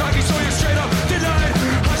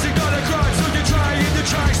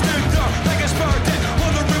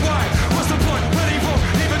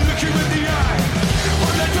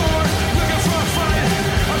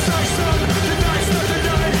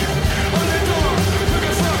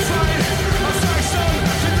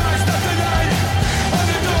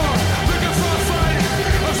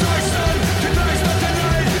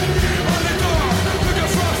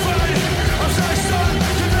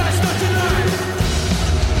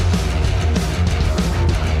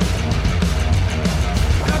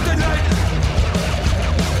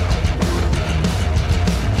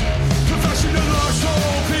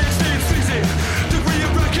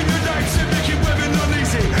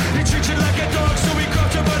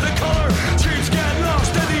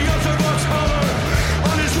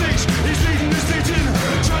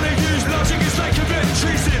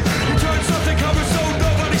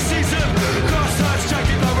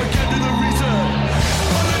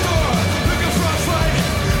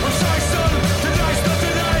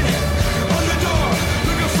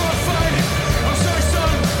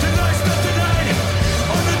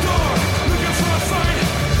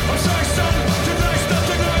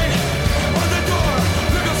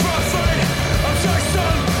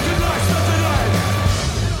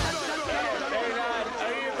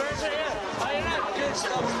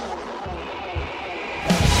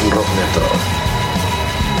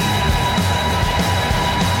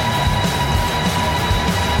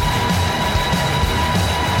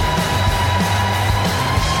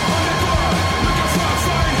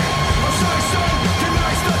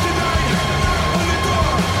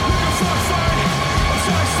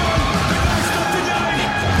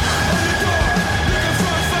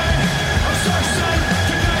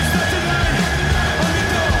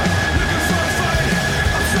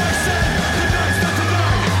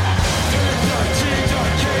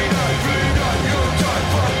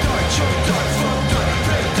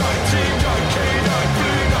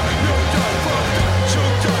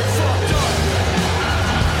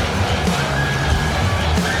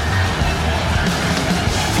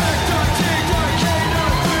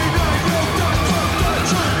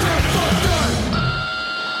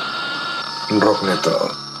Rock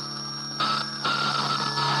Neto.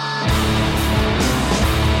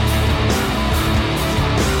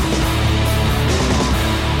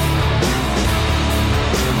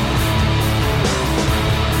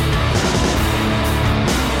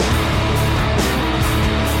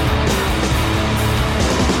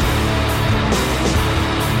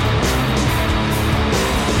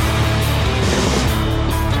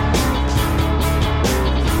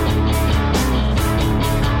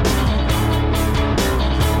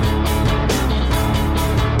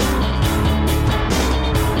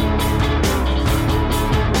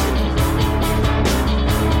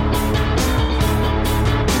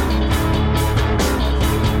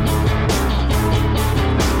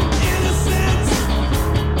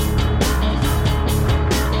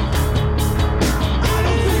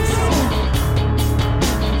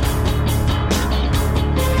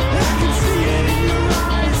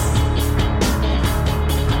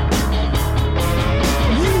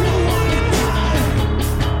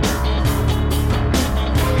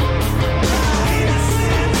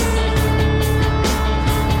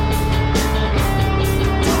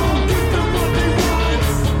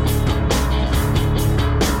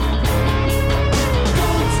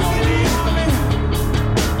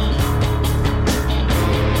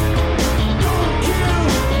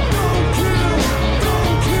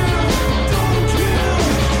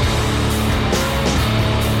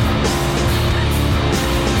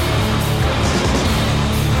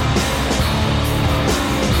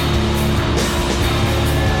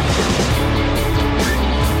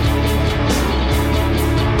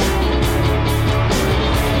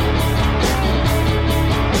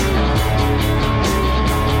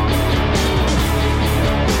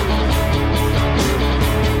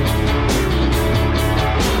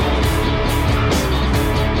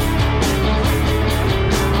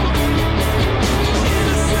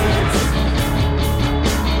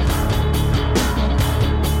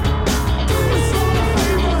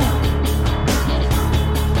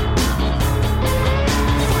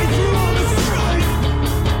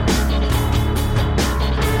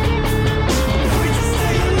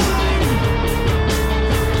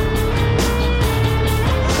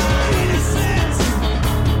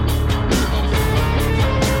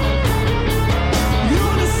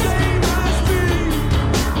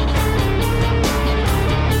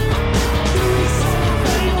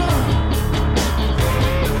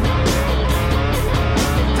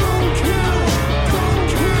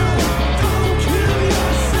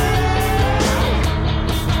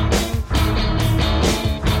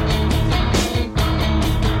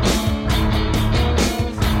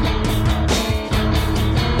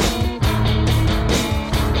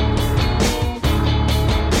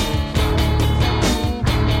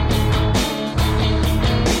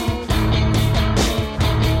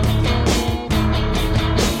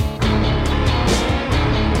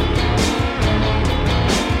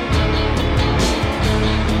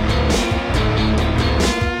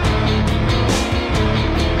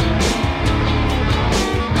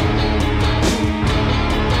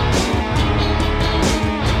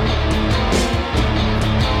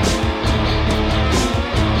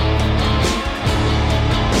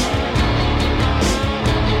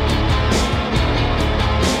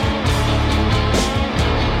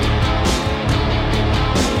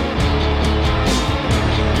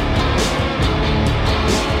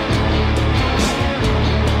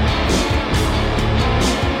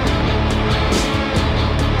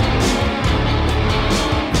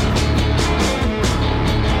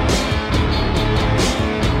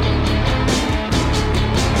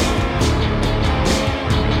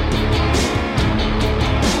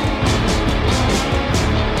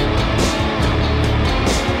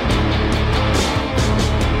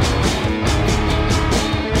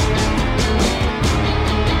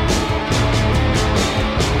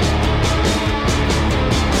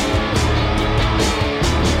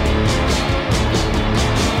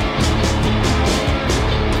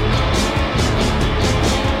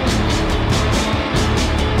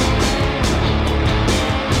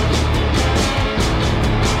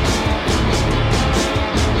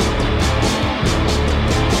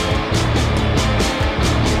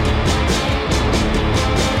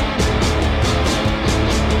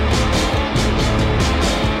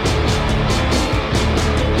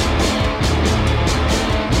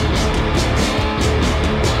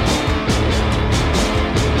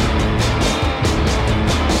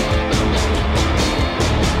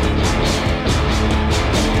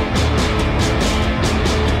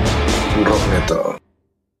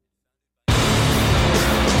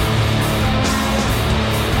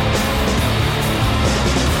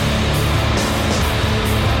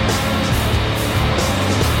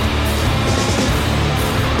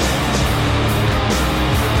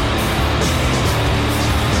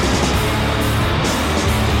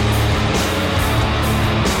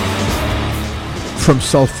 From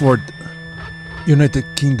Salford, United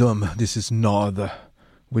Kingdom, this is Nod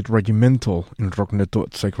with Regimental in Rock Neto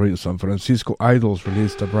at Psyched Radio San Francisco. Idols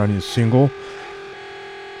released a brand new single.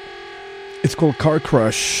 It's called Car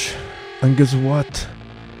Crash. And guess what?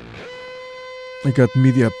 I got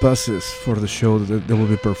media passes for the show that they will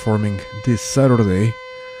be performing this Saturday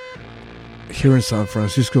here in San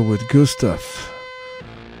Francisco with Gustav.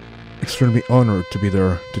 Extremely honored to be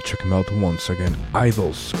there to check him out once again.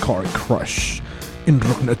 Idols, Car Crash in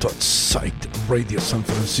Rock Neto at Psyched Radio San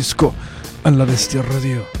Francisco and La Bestia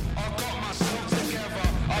Radio.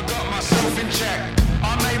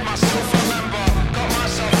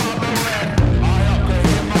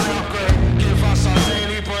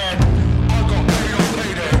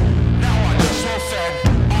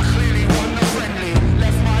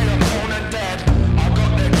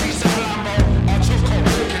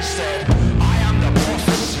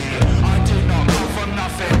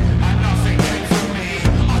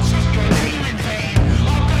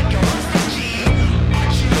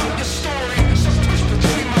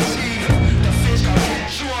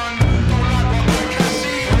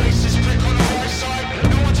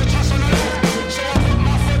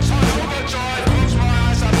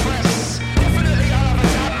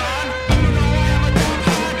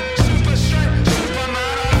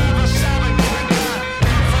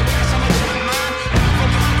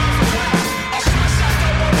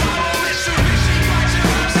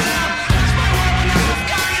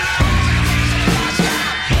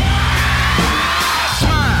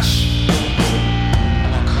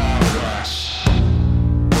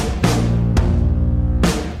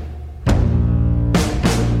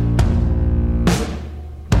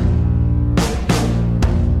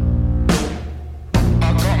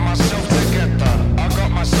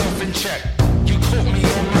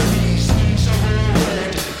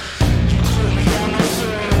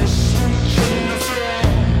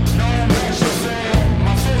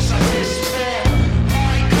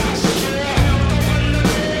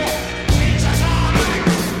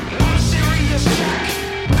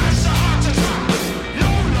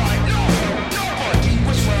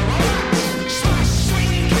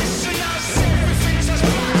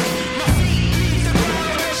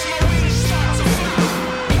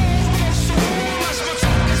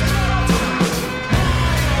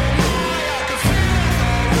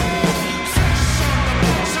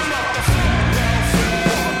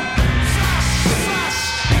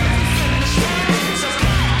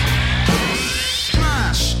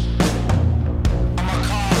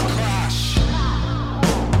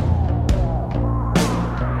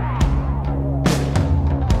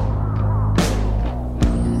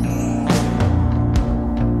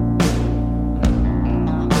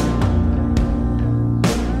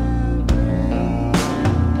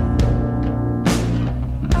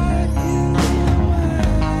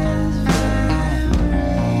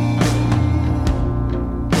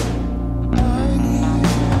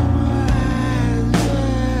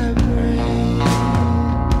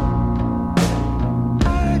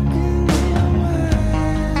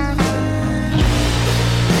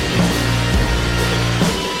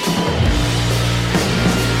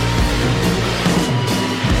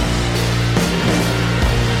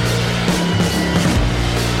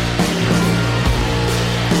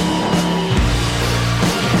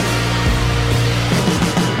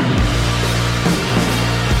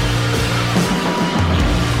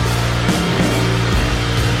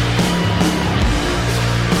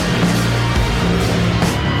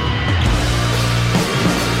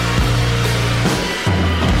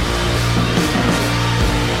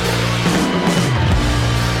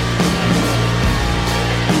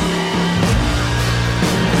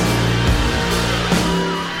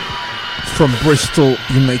 From Bristol,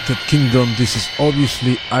 United Kingdom, this is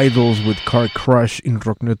obviously Idols with Car Crash in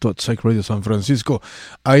Rock Neto at Psyched Radio San Francisco.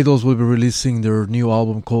 Idols will be releasing their new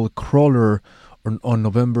album called Crawler on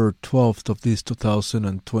November 12th of this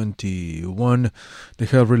 2021. They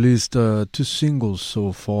have released 2 singles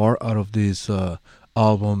so far out of this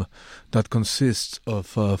album that consists of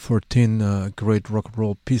 14 great rock and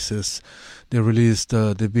roll pieces. They released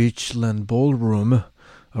The Beachland Ballroom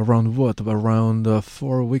around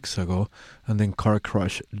 4 weeks ago, and then Car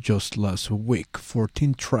Crash just last week.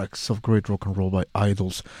 14 tracks of great rock and roll by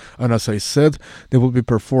Idols. And as I said, they will be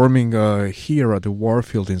performing here at the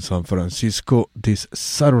Warfield in San Francisco this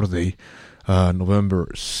Saturday, November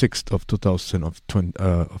 6th of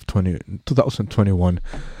 2021.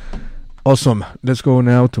 Awesome. Let's go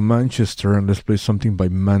now to Manchester and let's play something by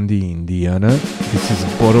Mandy, Indiana. This is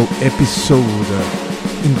Bottle episode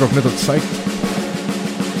in Rock Neto Psyched.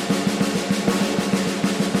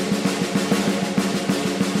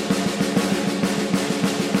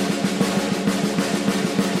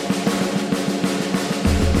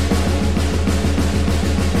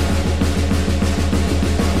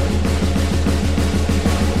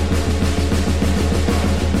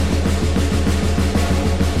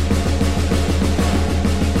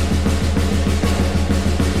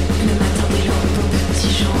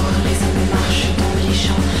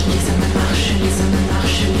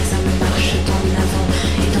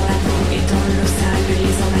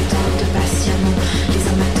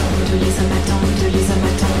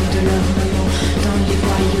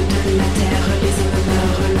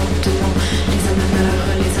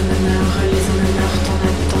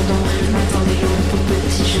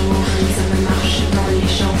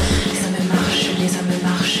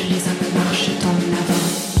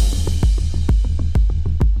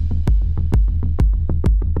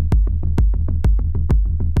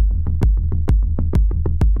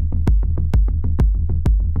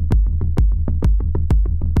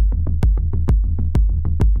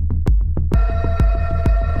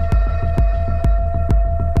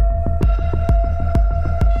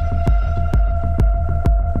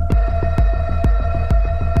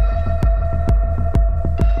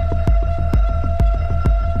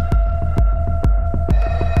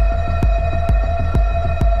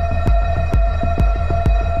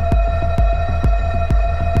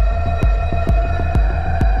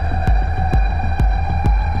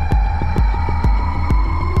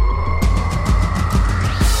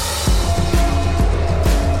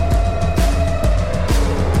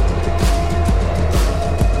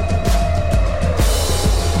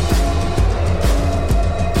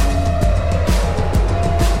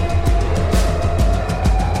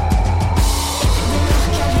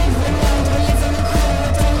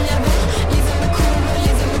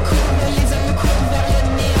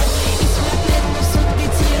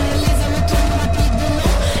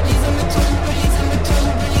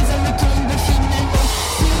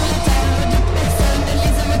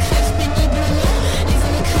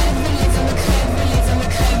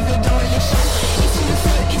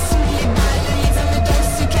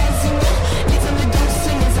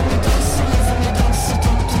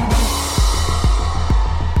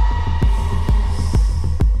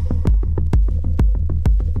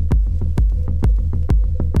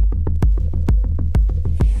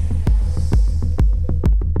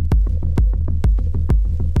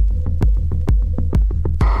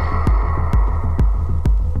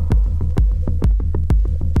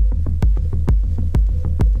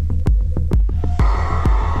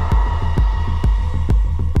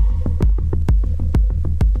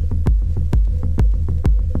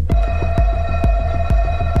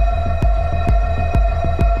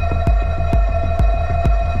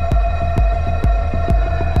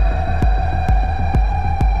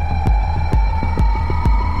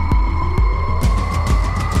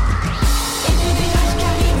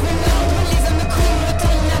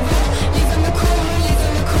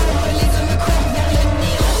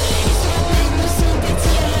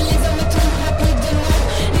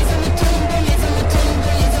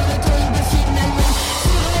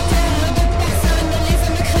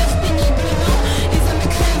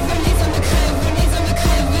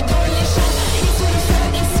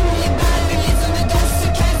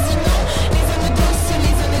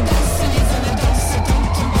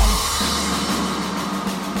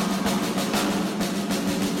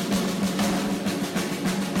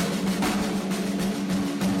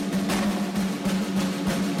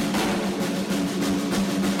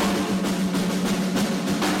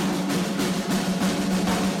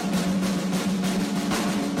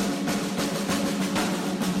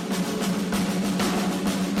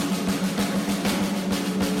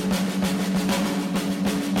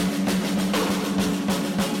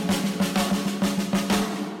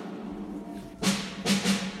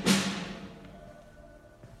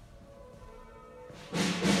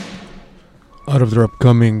 out of their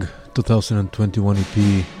upcoming 2021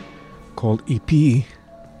 EP called EP.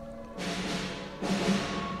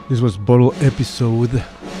 This was Bottle Episode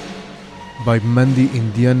by Mandy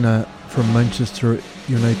Indiana from Manchester,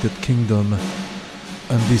 United Kingdom.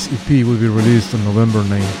 And this EP will be released on November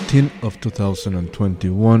 19 of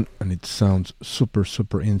 2021, and it sounds super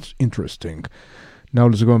interesting. Now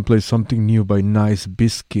let's go and play something new by Nice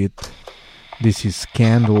Biscuit. This is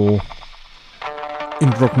Scandal in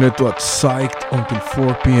Rock Neto at Psyched until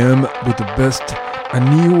 4 p.m. with the best and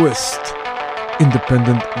newest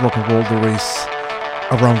independent rock and roll there is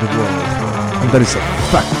around the world. And that is a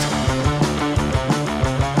fact.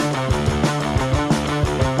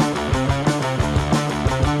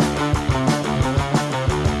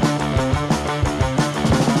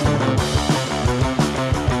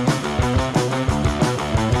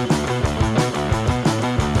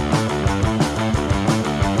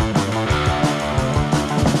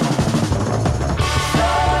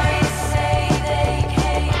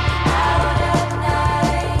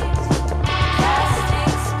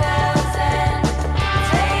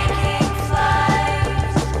 Take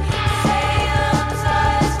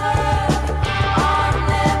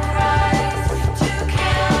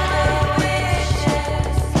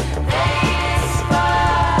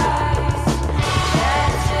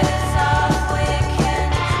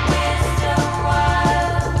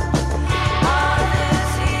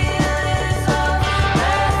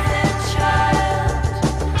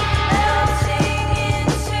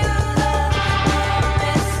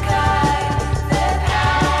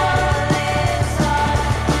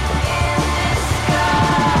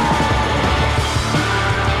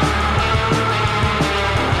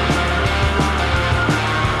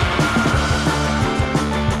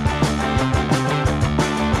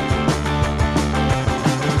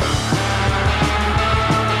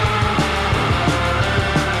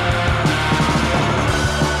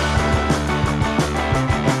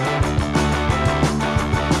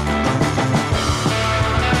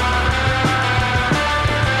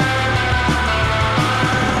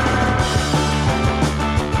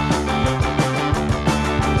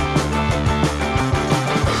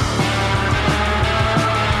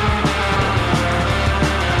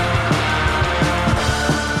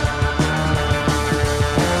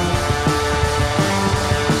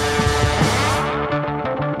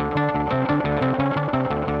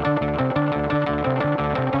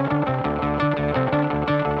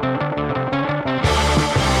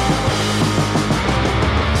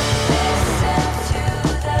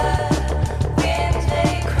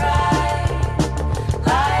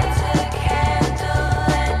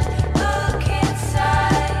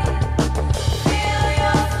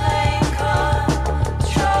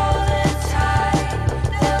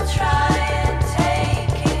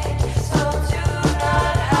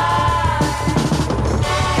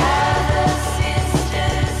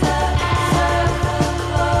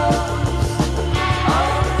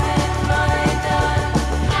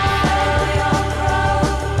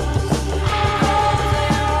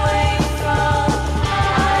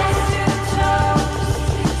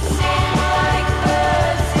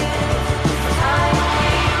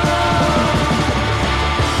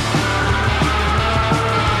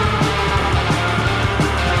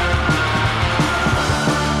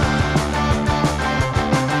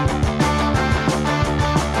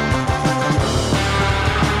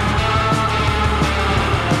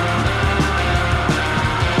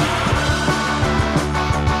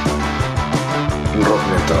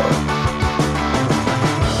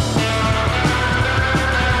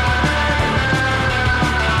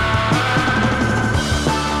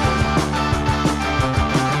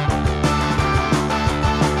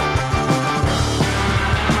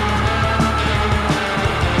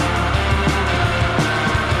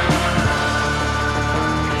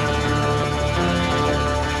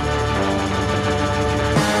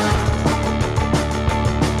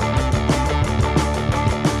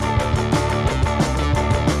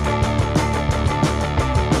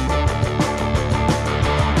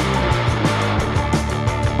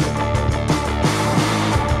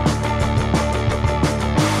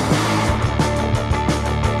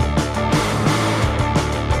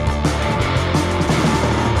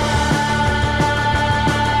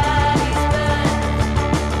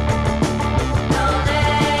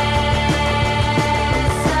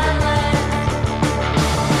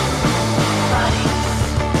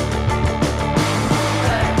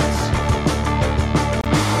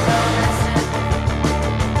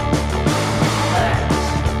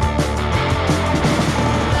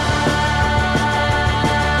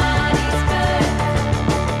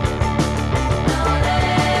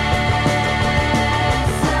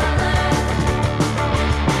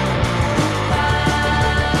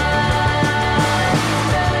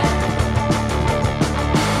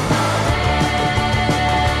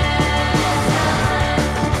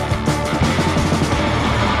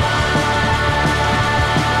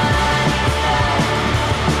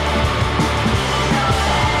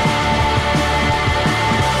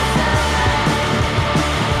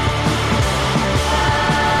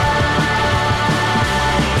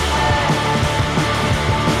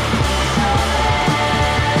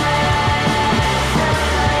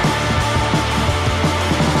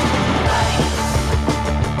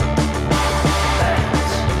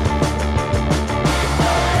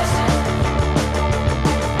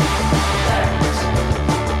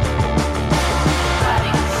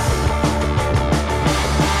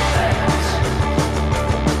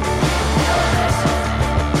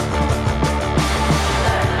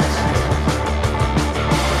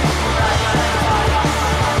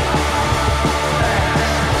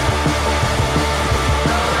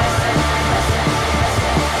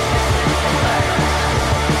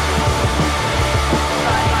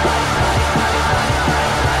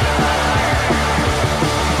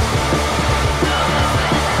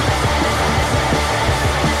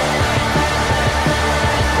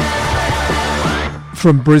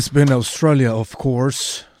From Brisbane, Australia, of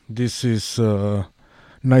course. This is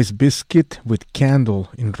Nice Biscuit with Candle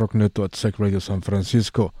in Rock Neto at Psyched Radio San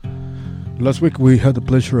Francisco. Last week we had the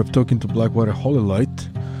pleasure of talking to Blackwater Holy Light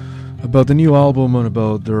about the new album and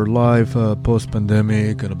about their life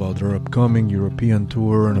post-pandemic and about their upcoming European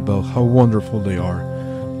tour and about how wonderful they are.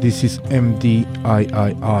 This is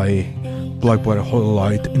MDIII, Blackwater Holy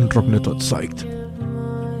Light in Rock Neto at Psyched.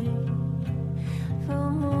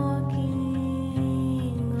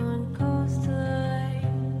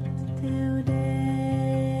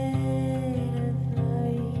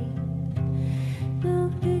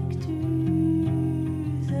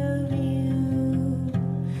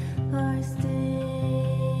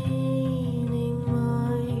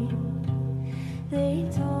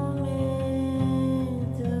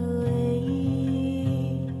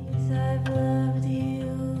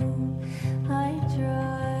 I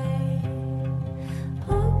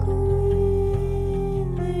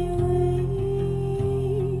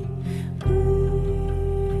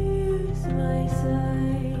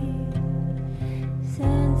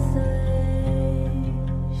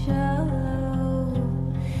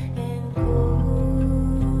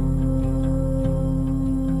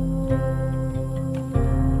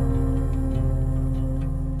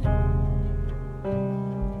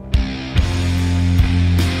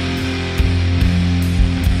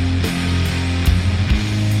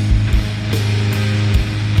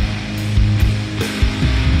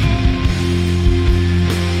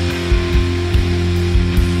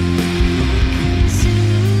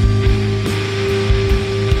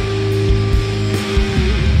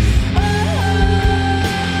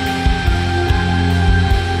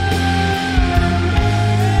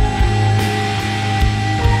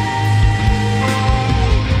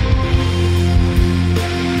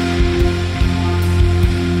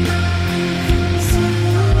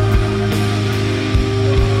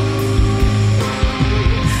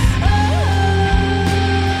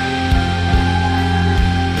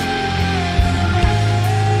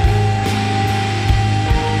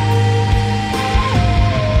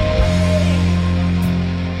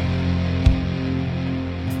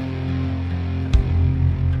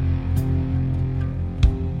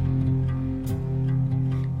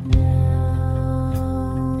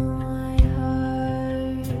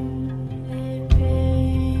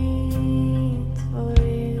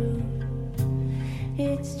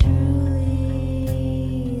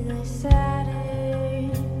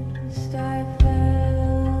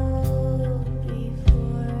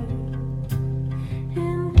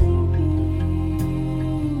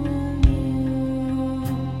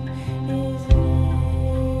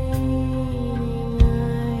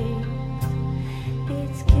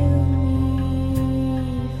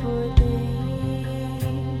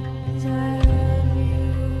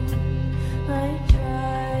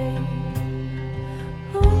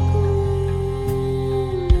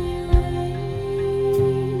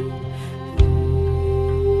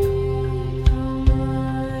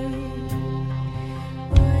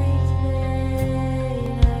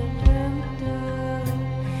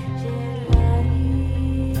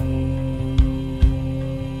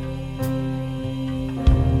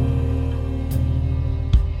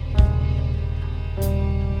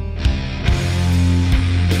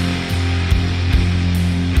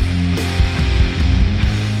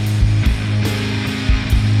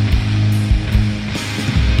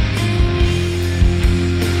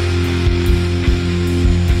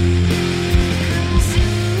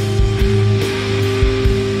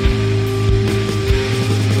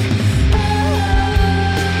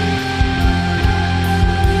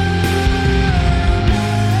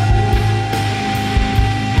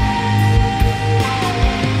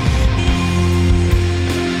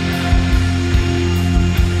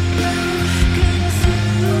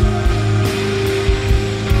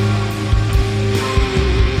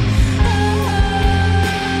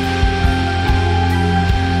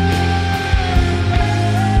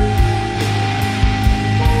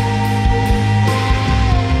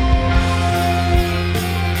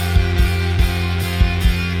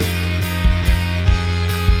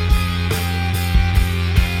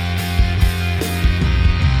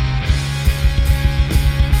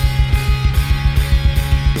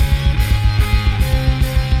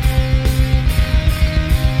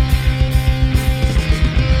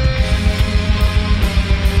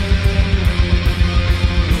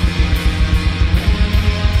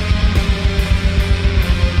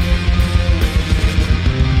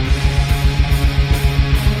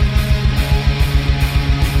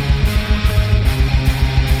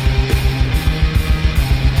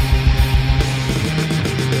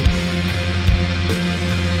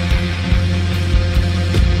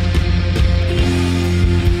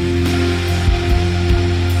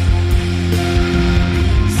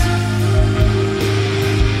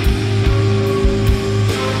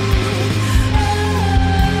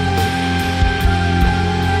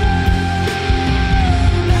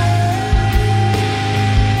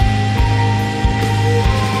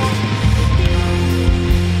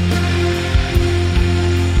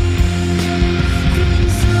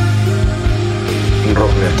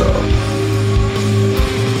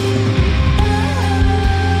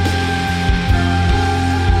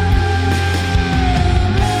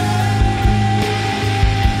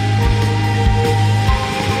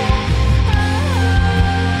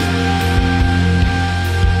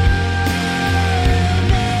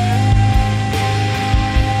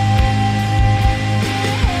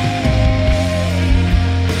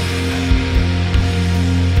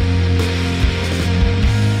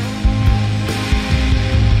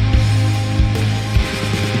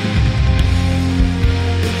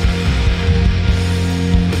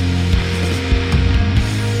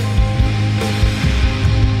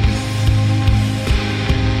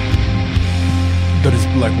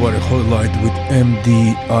Spotlight with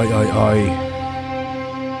MDIII.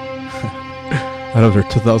 Out of their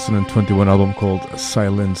 2021 album called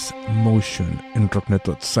Silence Motion in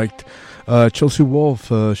Rockneto at Psyched. Chelsea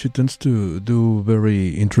Wolfe, she tends to do very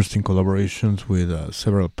interesting collaborations with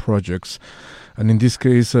several projects. And in this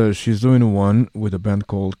case, she's doing one with a band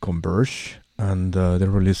called Converge. And they're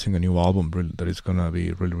releasing a new album that is going to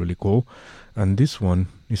be really, really cool. And this one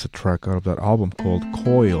is a track out of that album called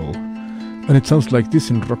Coil. And it sounds like this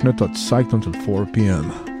in Rockneto at Psyched until 4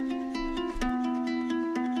 p.m.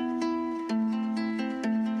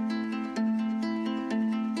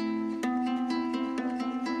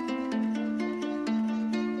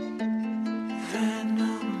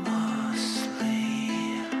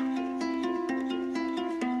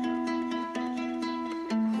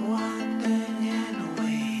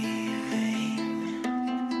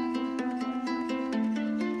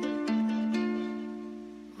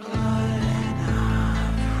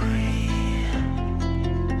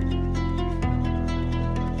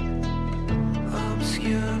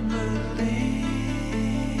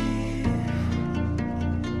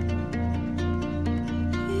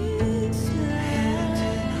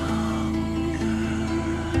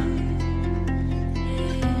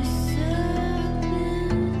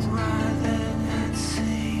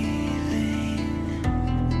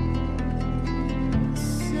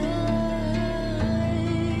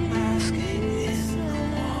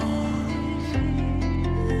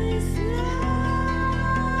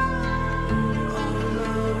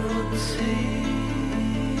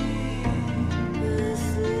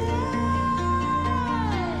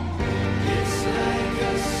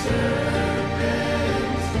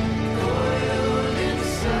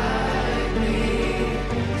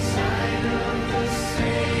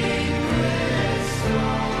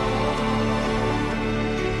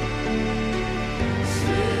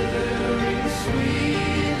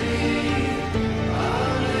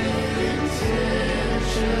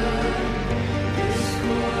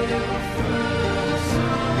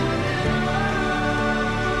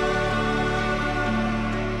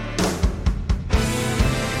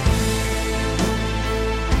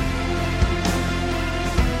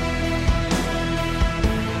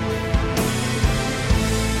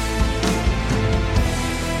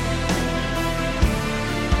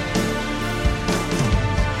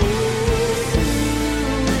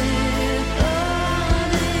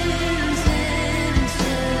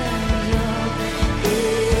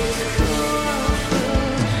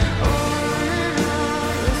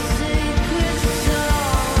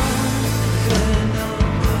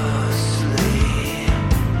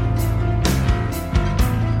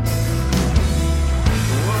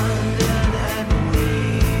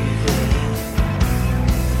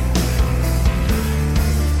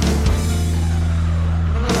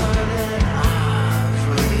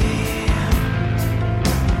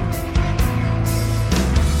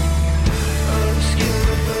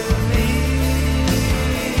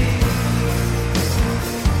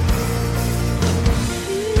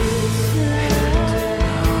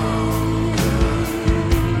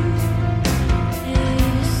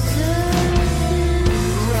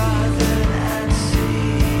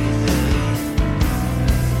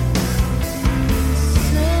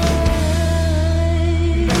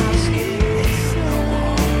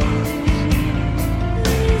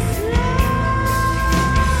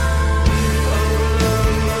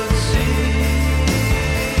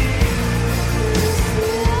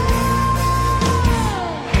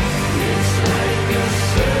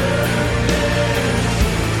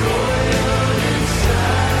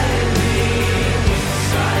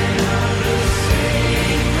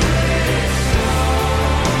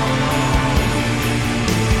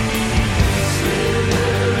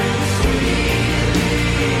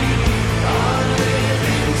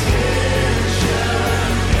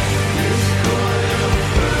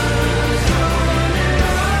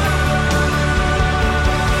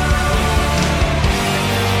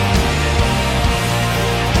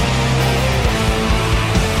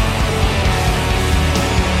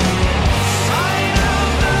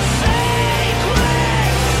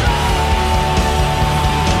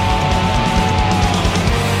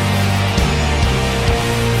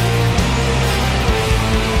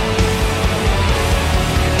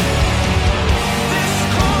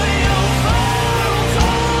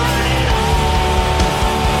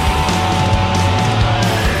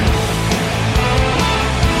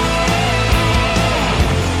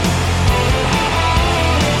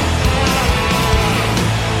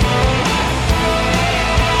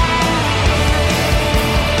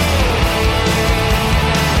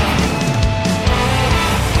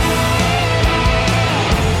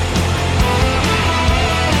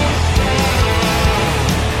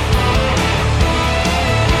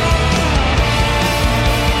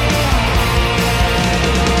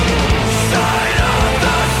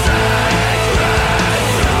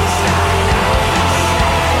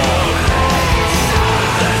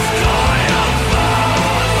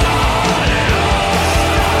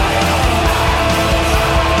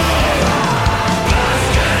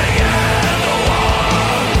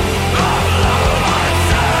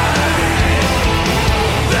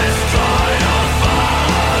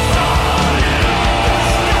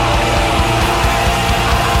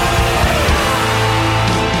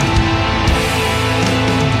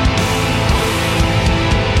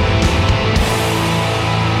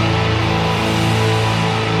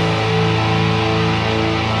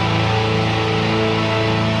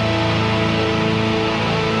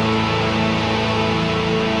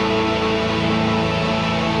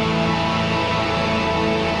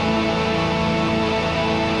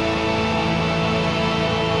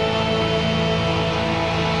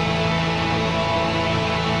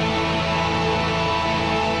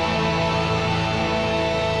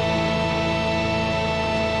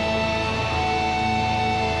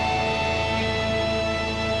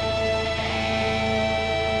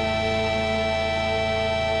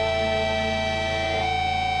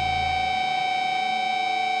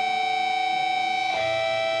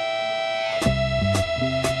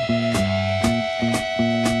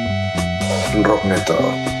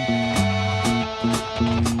 Neto.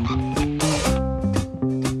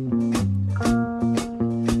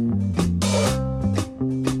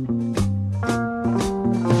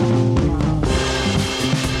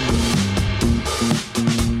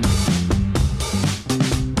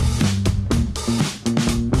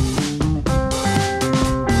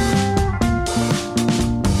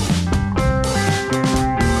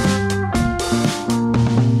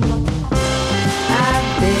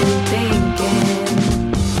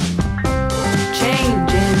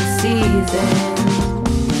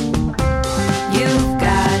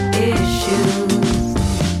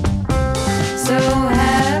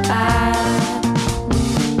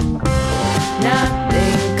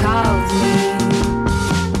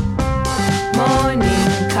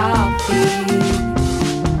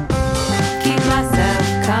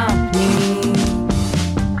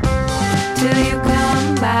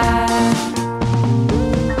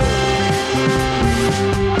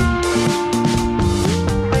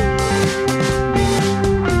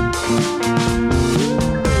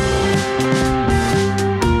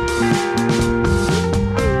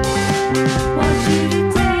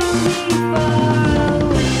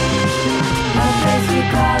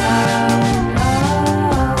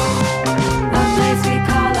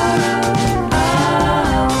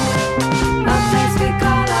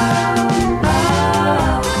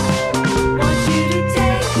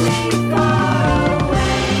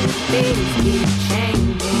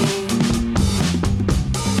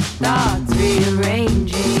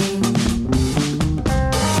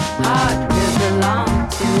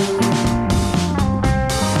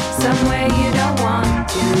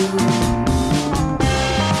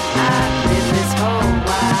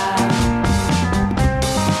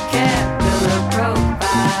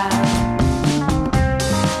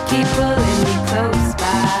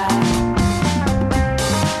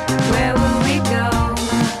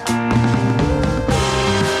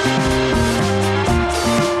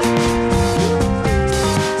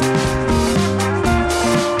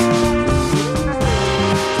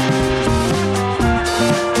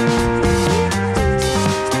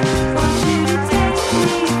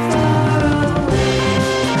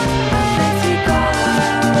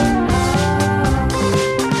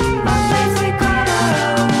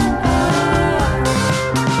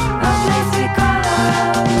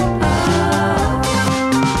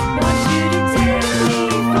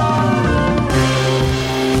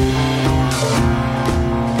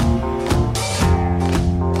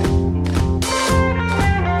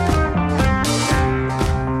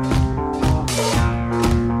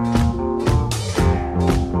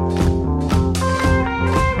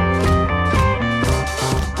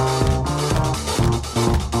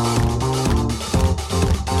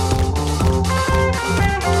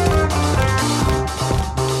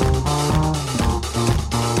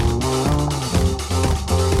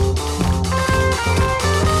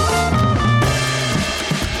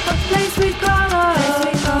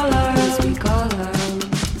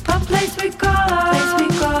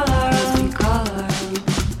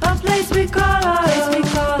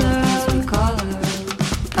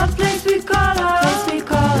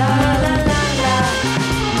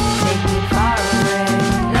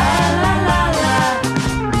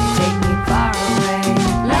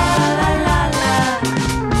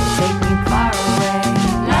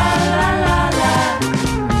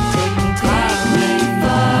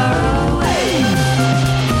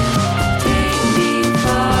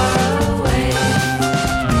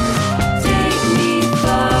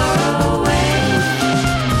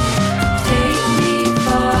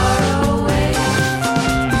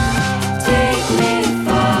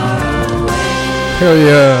 Hell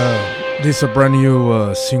yeah! This is a brand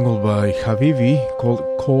new single by Habibi called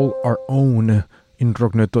Call Our Own in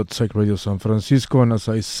Rockneto at Psyched Radio San Francisco. And as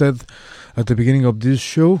I said at the beginning of this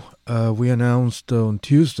show, we announced on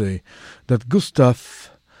Tuesday that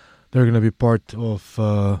Gustav, they're going to be part of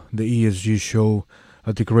the ESG show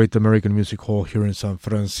at the Great American Music Hall here in San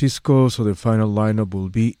Francisco. So the final lineup will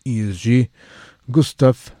be ESG,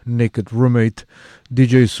 Gustav, Naked Roommate,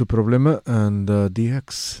 DJ Su Problema, and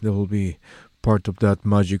DX. They will be part of that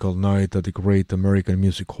magical night at the Great American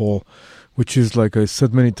Music Hall, which is, like I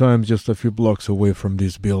said many times, just a few blocks away from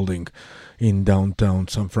this building in downtown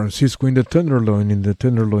San Francisco in the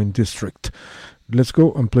Tenderloin district. Let's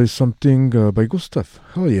go and play something by Gustav.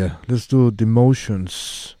 Hell yeah, let's do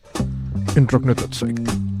Demotions in Rocknet at Psyched.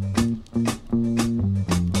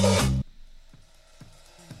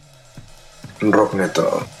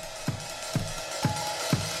 Rockneto.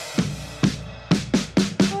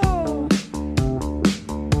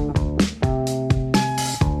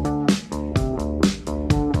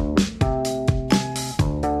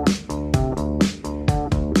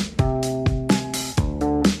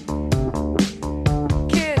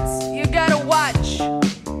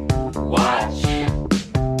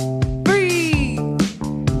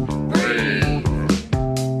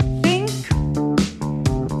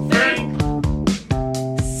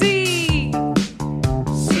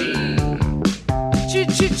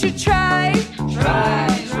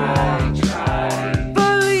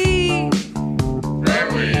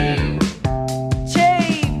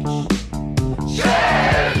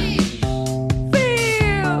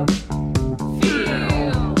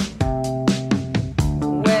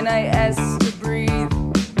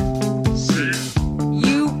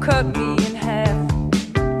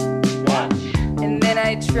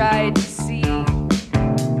 I tried to see.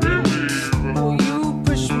 Oh, you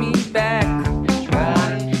pushed me back.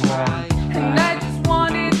 And I just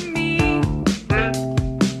wanted me.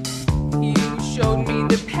 You showed me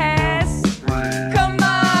the past. Come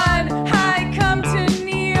on, I come to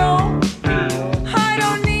kneel. I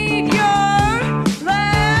don't need your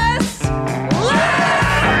last.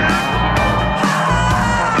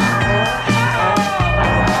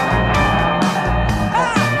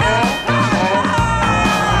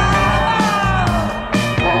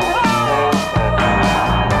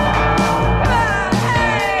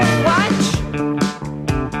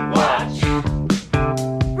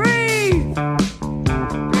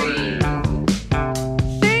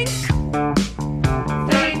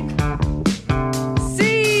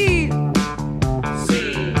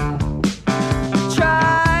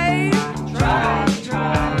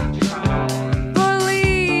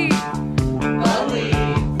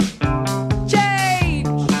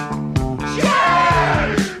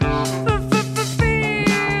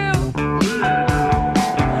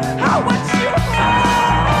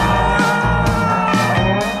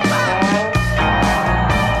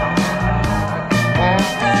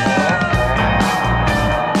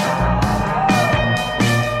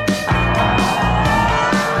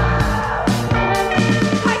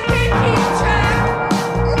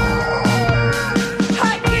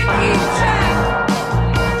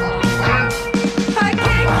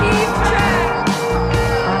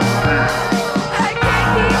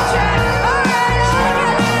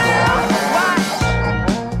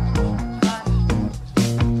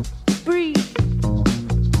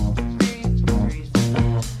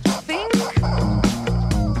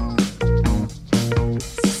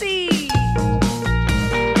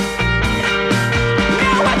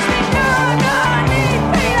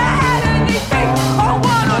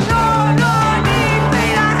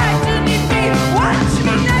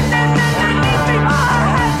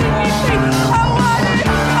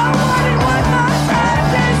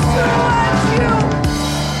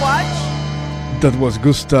 That was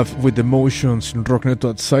good stuff with Emotions in Rock Neto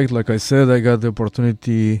at Psyched. Like I said, I have the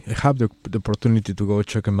opportunity to go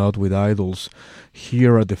check them out with Idols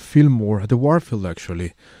here at the Fillmore, at the Warfield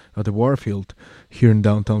actually, at the Warfield here in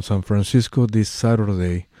downtown San Francisco this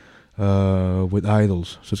Saturday with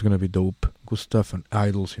Idols. So it's going to be dope. Good stuff and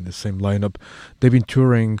Idols in the same lineup. They've been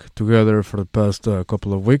touring together for the past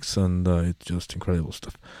couple of weeks and it's just incredible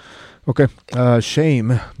stuff. Okay,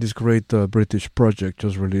 Shame, this great British project,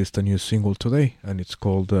 just released a new single today, and it's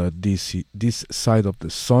called This Side of the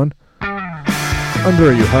Sun. And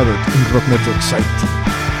there you have it, in Rock Neto Psyched.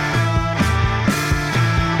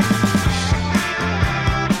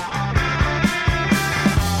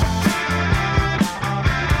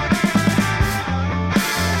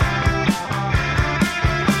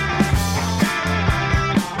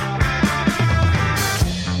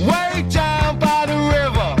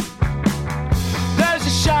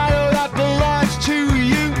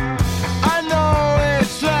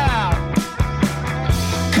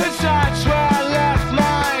 That's where I left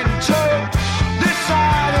mine too. This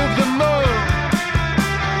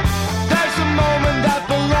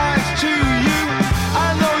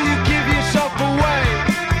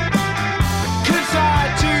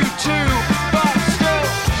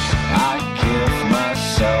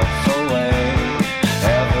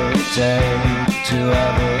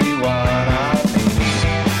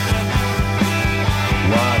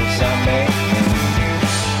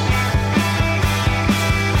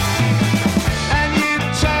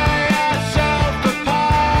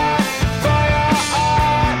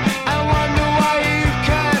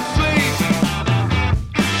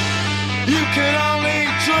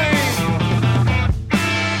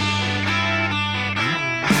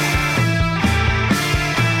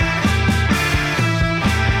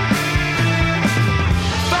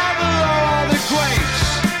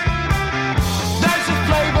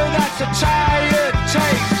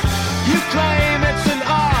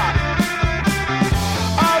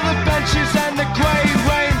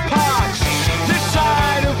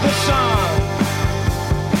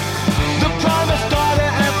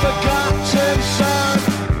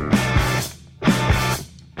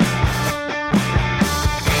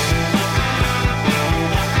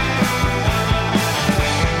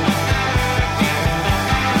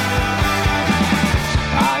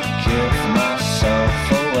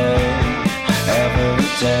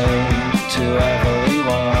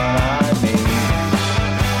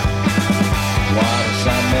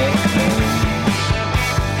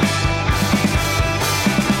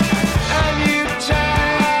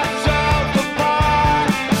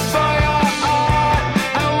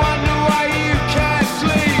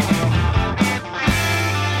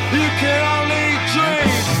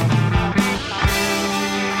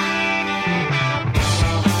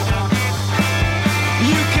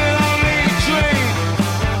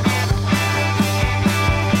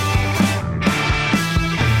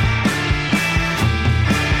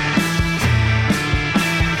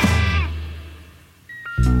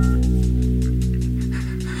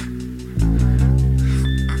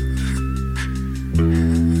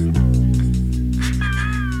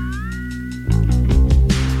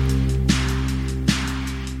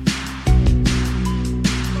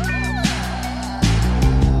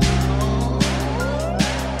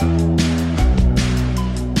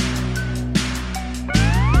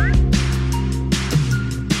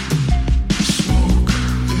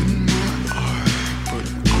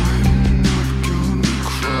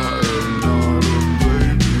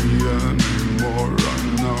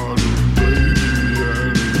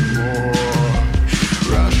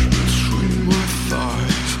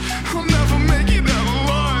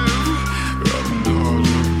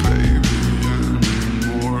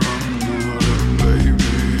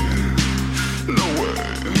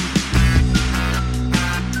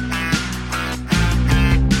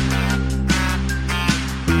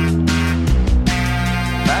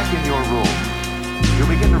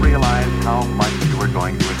how much you are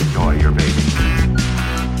going to enjoy your baby.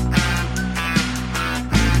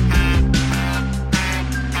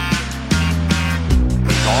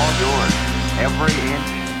 It's all yours, every inch,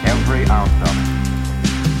 every ounce of it.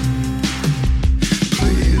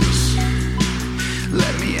 Please,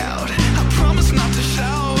 let me out. I promise not to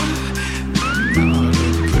shout. I'm not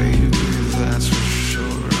a baby, that's for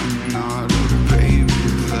sure. I'm not a baby,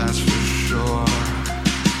 that's for sure.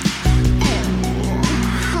 Ooh,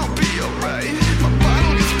 I'll be alright. My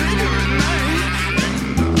bottle gets bigger at night. I'm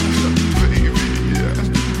not a baby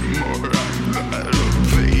anymore. I'm not a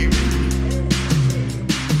baby.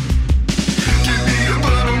 Give me a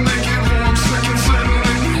bottle, make it warm, seconds settle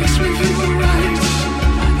in. Makes me feel alright.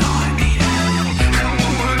 I know I need it. Come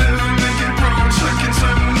on, whatever, make it warm, seconds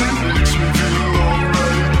settle in. Makes me feel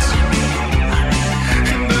alright.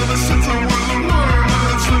 And ever since I was a worm, I've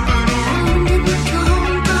been slipping around in the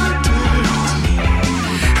contact.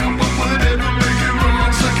 Come on, whatever, make it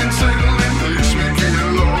warm, seconds settle in. Makes me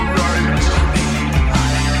feel alright.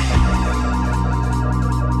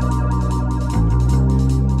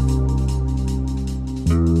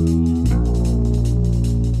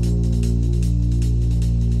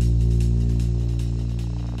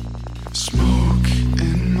 Smoke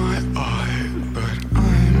in my eye, but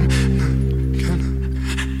I'm not gonna.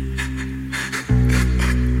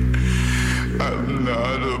 I'm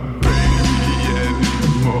not a baby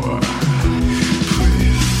anymore.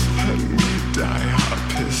 Please let me die. Hot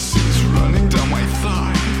piss is running down my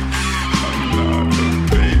thigh. I'm not a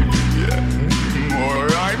baby anymore.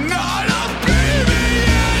 I'm not a baby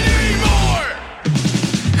anymore.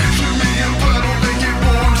 Give me a bottle, make it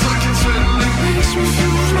warm, so I can settle in. Makes me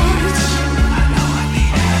feel right. I know I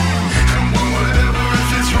need it. Come on, whatever,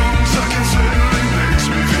 if it's wrong, so I can settle in. Makes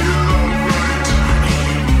me feel alright.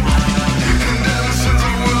 And ever since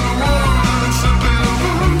I was a worm, I've been slipping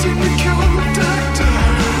around in the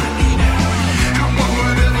contact. Come on,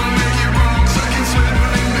 whatever, make it wrong, so I can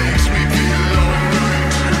settle in. Makes me feel alright.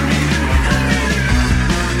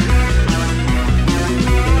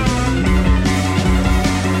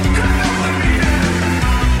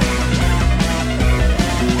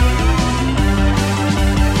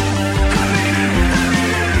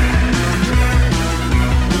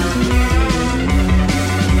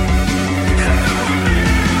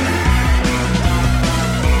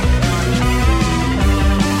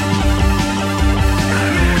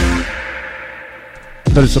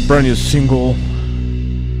 That is a brand new single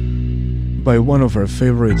by one of our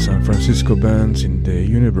favorite San Francisco bands in the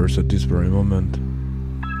universe at this very moment,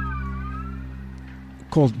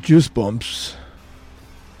 called Juice Bumps,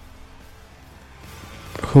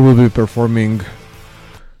 who will be performing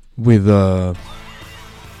with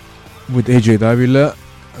AJ Davila,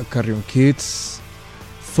 Carrion Kids,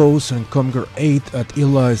 Foes and Comger 8 at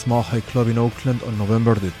Eli's Mile High Club in Oakland on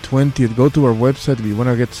November the 20th. Go to our website if you want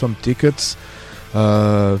to get some tickets.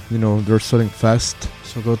 They're selling fast,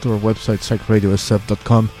 so go to our website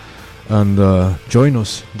psychradiosf.com and join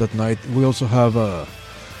us that night. We also have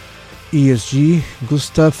ESG,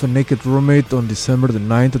 Gustav, a Naked Roommate on December the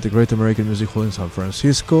 9th at the Great American Music Hall in San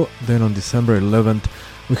Francisco. Then on December 11th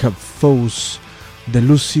we have Foes, The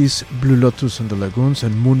Lucy's, Blue Lotus and the Lagoons,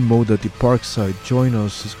 and Moon Mode at the Parkside. Join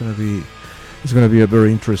us. It's gonna be a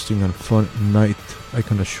very interesting and fun night, I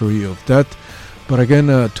can assure you of that. But again,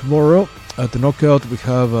 tomorrow at the Knockout we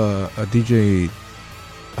have a DJ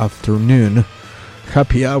afternoon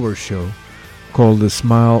happy hour show called the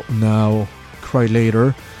Smile Now, Cry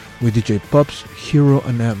Later with DJ Pops, Hero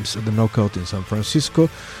and Ems at the Knockout in San Francisco.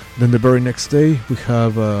 Then the very next day we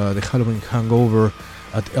have the Halloween Hangover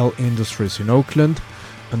at L Industries in Oakland.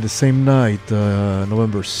 And the same night,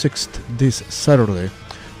 November 6th, this Saturday,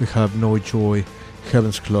 we have No Joy,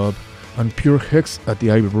 Heaven's Club and Pure Hex at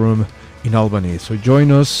the Ivy Room in Albany. So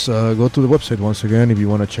join us. Go to the website once again if you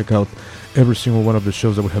want to check out every single one of the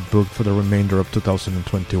shows that we have booked for the remainder of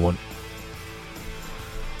 2021.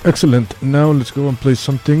 Excellent. Now let's go and play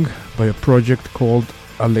something by a project called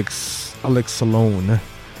Alex Alone,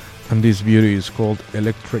 and this beauty is called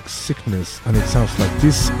Electric Sickness, and it sounds like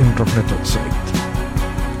this in Neto Psyched.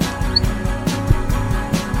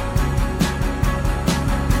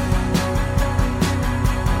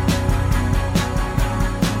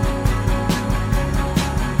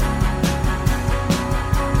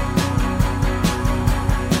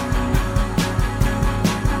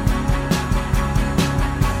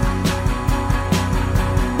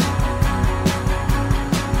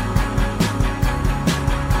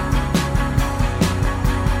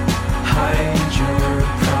 Hide your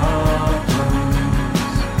problems.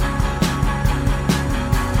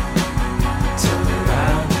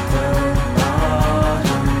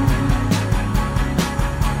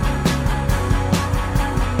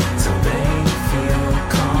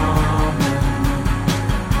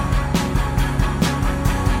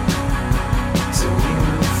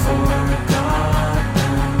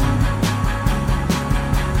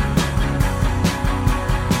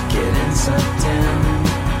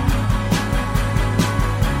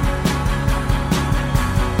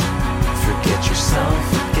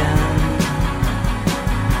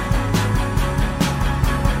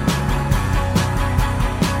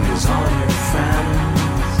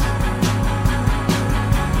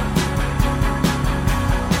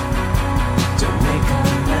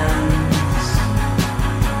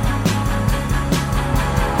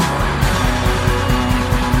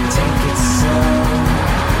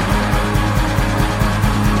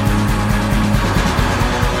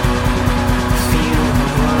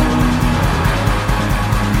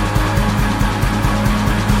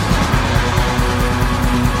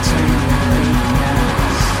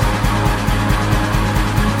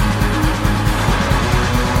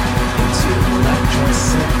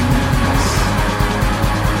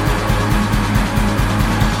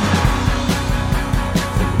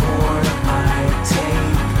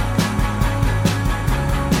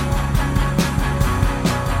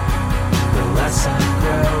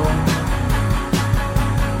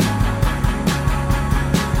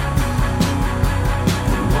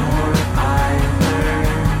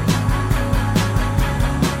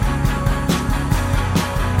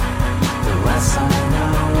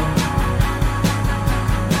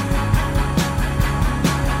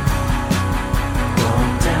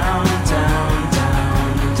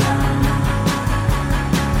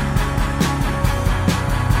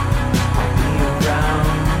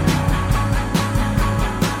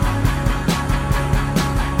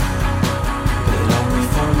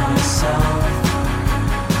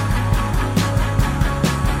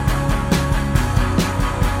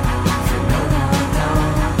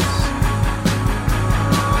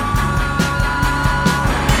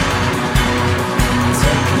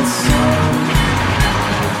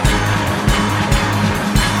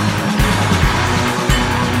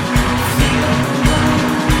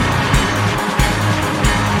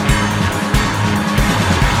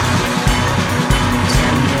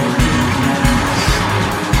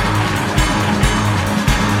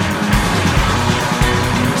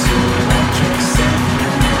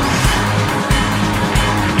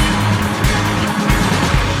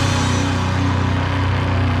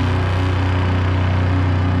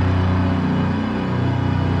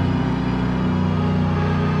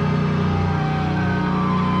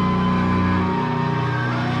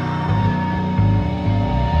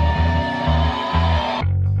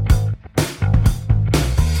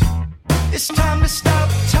 It's time to stop.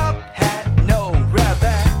 Top hat, no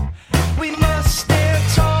rabbit. We must stand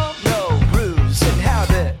tall, no ruse and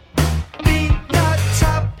habit. Be not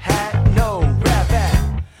top hat, no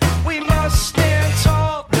rabbit. We must stand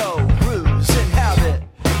tall, no ruse and habit.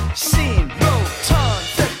 Scene, rotund,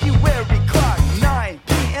 February clock, 9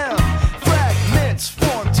 p.m. Fragments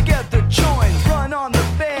form together, join, run on the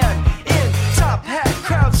band. In top hat,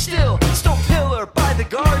 crowd still, stone pillar by the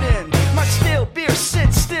garden. My stale beer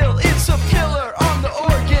sits still, it's a pillar on the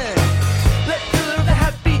organ. Let pillar the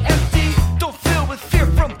hat be empty, don't fill with fear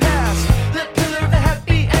from past. Let pillar the hat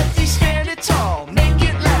be empty, stand it tall, make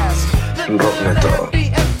it last. Let pillar the hat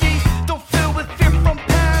be empty, don't fill with fear from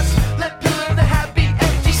past. Let pillar the hat be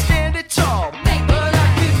empty, stand it tall, make it last. But I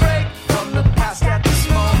can break from the past at this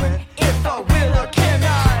moment, if I will or can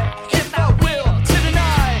I, if I will to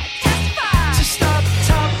deny. To stop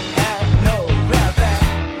top hat, no rabbit.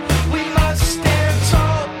 We must stand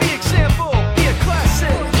tall, be example, be a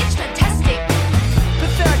classic. It's fantastic.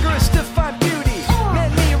 Pythagoras defined beauty,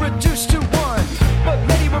 many reduced to one, but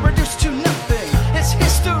many were reduced to nothing. It's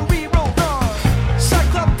history rolled on.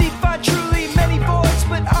 Cyclops defined truly many voids,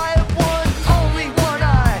 but I have one, only one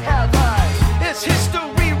I have I. It's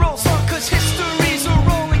history rolls on, cause history's a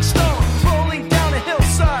rolling stone, rolling down a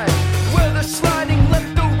hillside. Whether sliding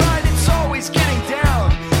left or right, it's always getting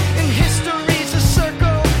down. And history's a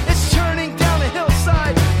circle, it's turning down a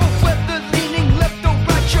hillside. But whether leaning left or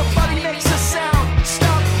right, your body makes a sound.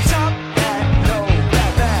 Stop, top hat, no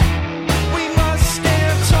rabbit. We must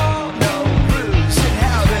stand tall, no ruse and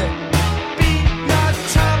habit. Be not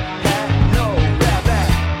top hat, no rabbit.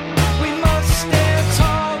 We must stand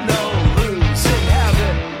tall, no ruse and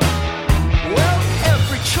habit. Well,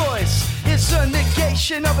 every choice is a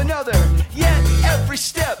negation of another. Yet every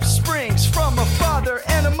step springs from a father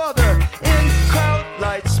and a mother. In crowd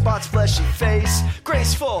light spots fleshy face,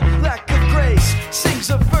 graceful lack of grace. Sings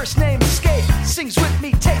a verse named Escape, sings with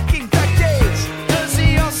me taking back days. Does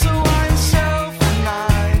he also I himself and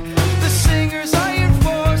I? The singers iron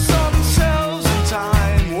force on themselves in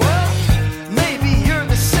time. Well, maybe you're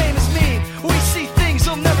the same as me. We see things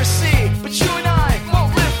you'll never see, but you and I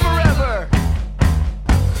won't live forever.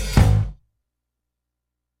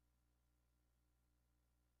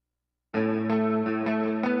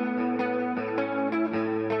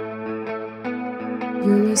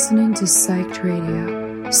 You're listening to Psyched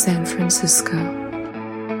Radio, San Francisco.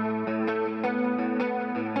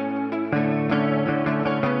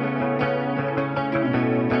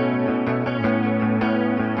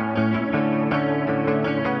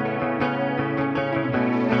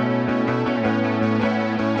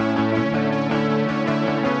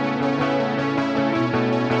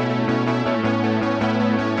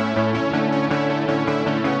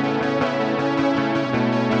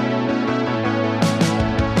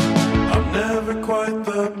 I'm never quite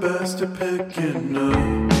the best at picking up.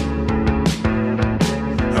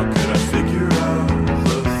 How could I figure out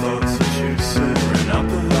the thoughts that you said? Ran out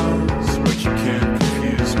the house, but you can't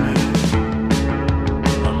confuse me.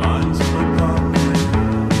 My mind's in my pocket,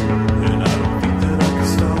 and I don't think that I can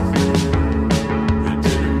stop it. It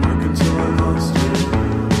didn't work until I lost it.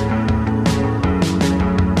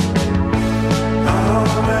 I'll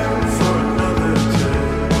wait for another day.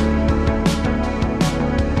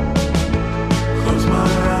 Close my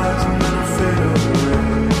eyes and then I fade away.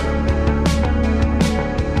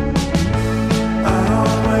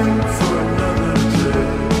 I'll wait for another day.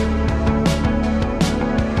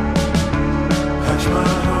 Patch my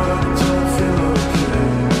heart until I feel okay.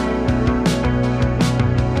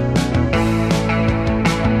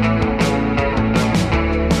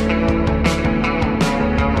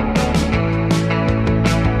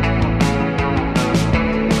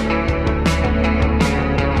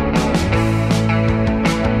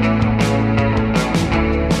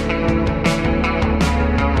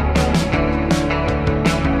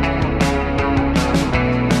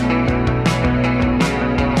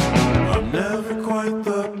 I'm never quite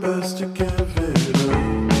the best to give it up.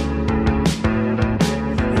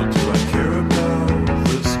 What do I care about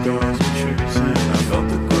the scars I'm choosing? I felt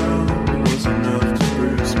the ground was enough to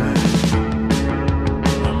bruise me.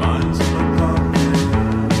 My mind's in my pocket,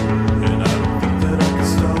 and I don't think that I can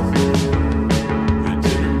stop it. It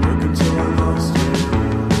didn't work until I lost it.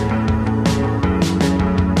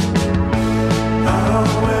 I'll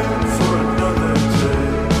wait for another day.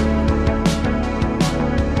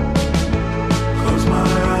 Close my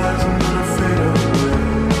eyes and then I fade away.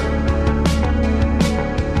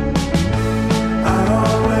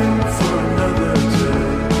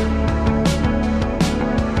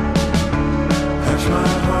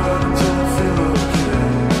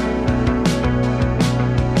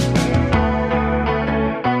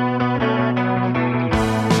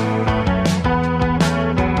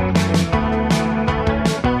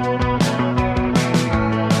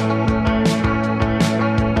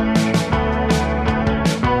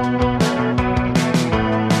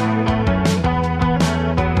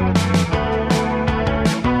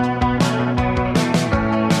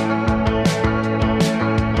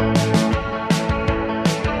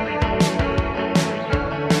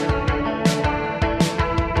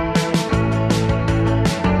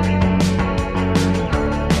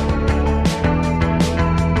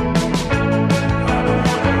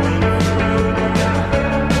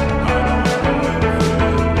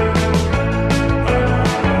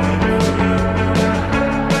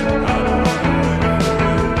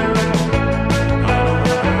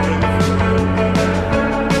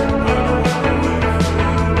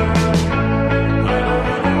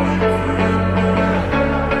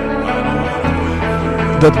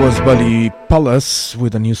 That was Bali Palace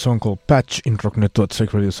with a new song called Patch in Rock Neto at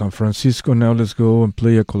Psyched Radio San Francisco. Now let's go and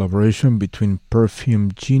play a collaboration between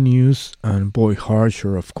Perfume Genius and Boy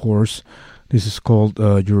Harsher, of course. This is called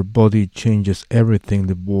Your Body Changes Everything,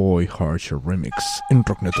 the Boy Harsher remix in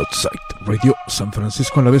Rock Neto at Psyched Radio San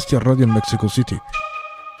Francisco en la Bestia Radio en Mexico City.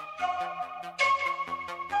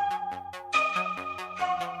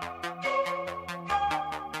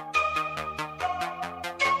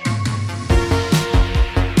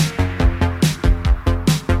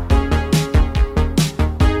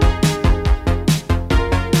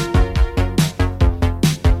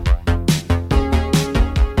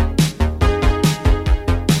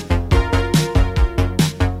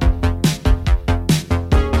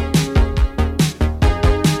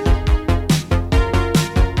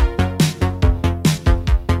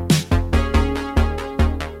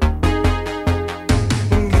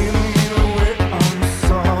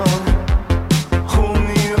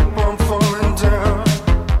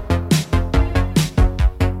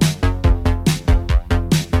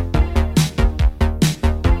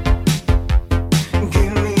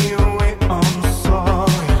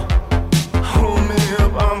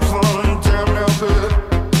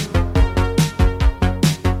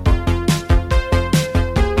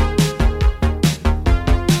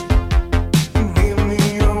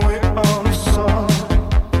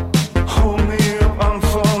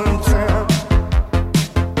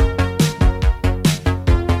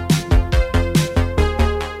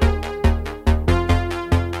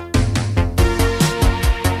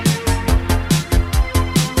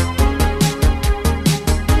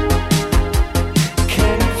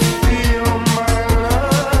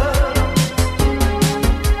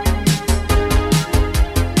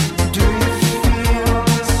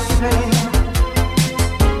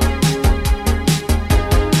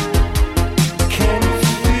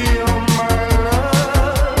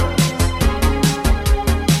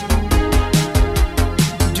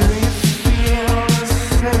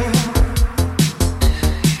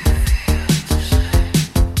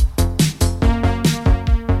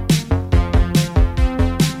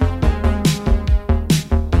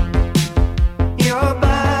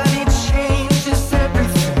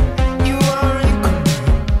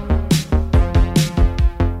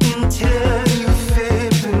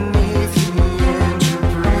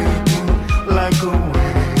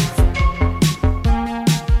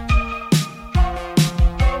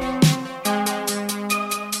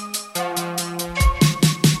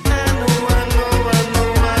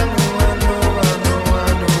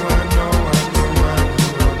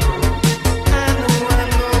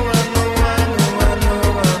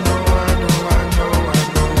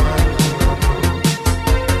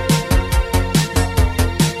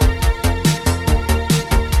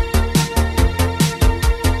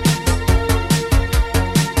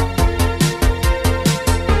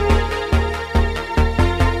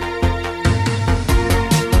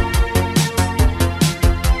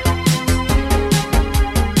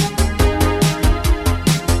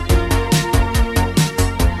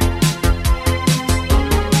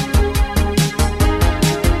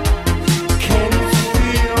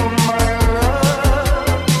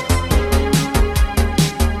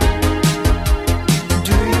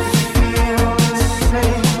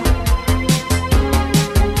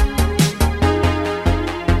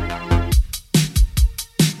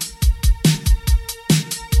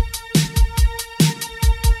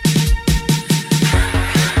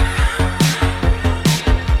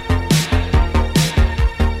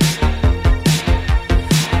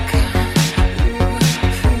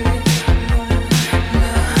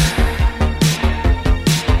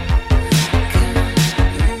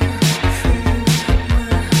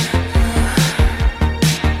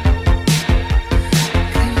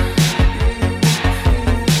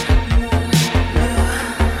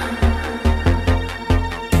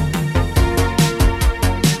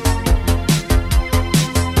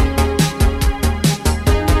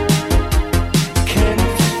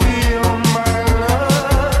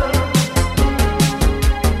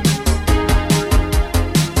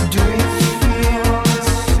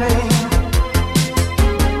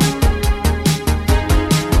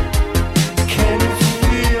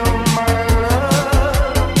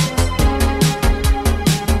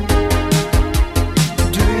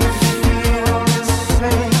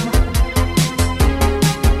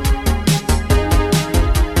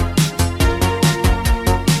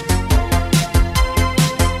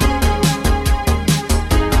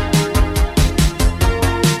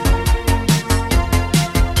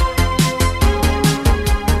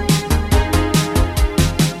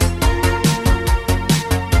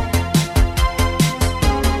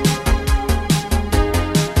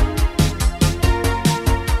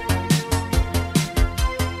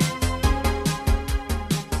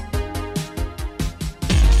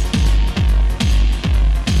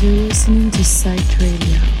 Psyched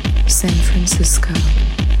Radio, San Francisco.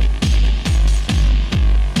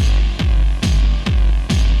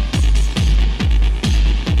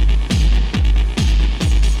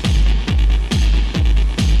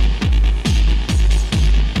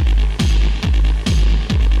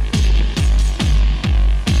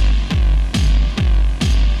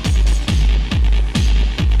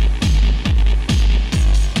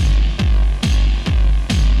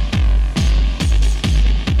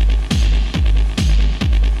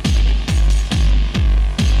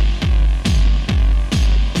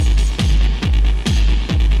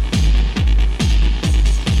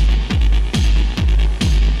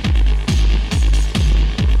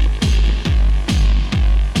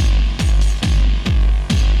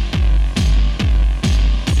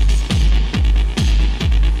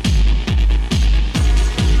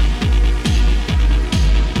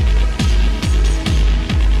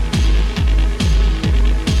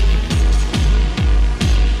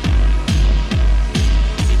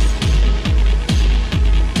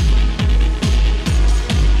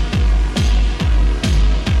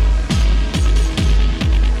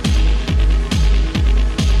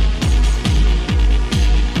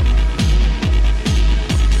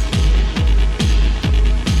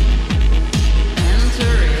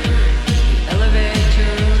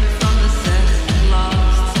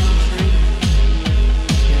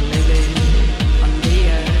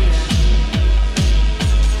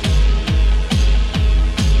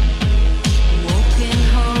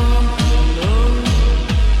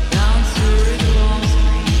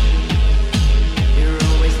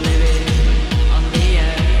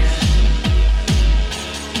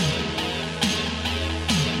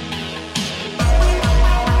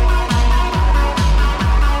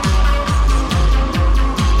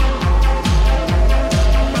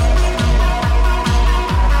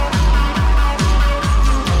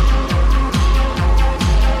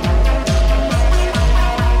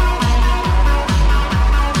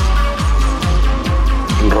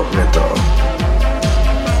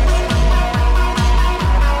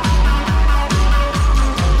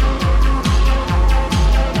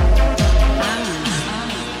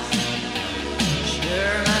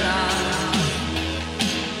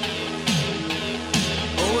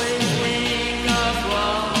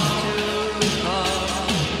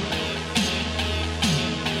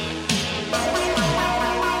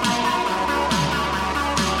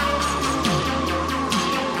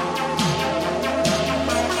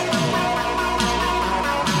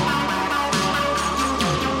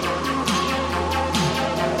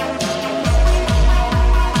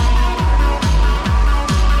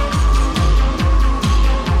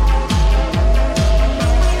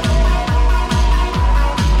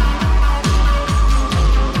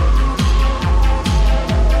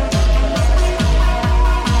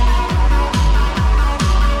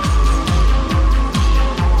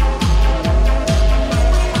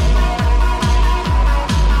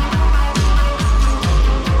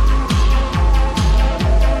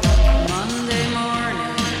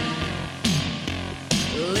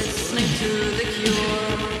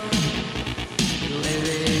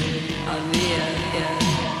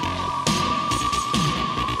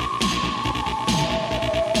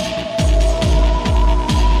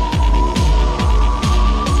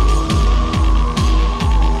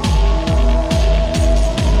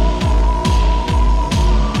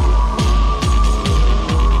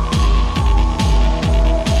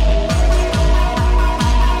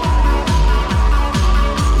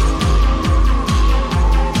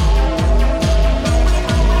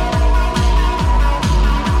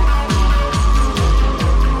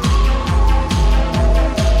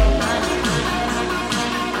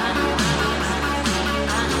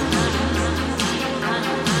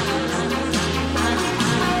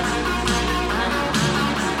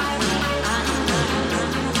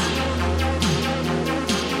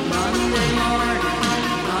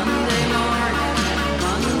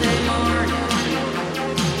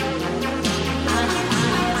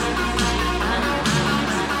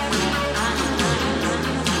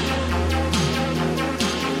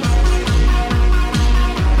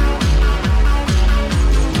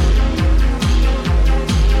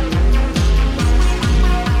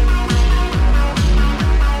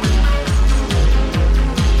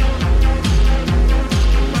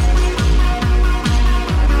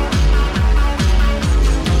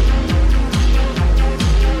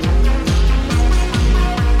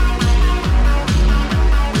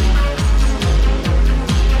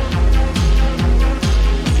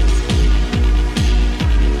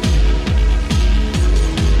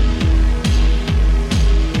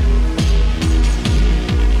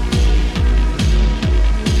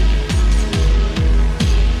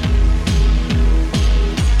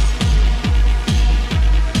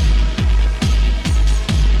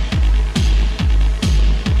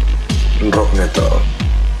 Neto.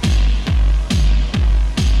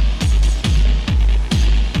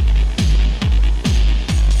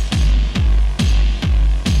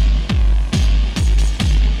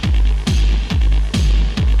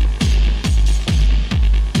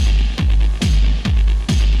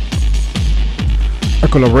 A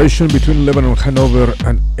collaboration between Lebanon Hanover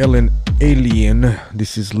and Ellen Alien.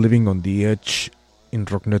 This is Living on the Edge in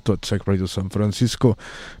Rock Neto at Psyched Radio San Francisco.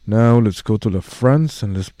 Now let's go to La France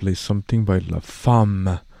and let's play something by La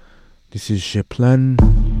Femme. This is Je Plan.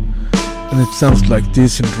 And it sounds like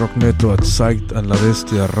this in Rock Neto at Psyched and La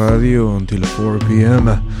Bestia Radio until 4 p.m.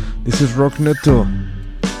 This is Rock Neto.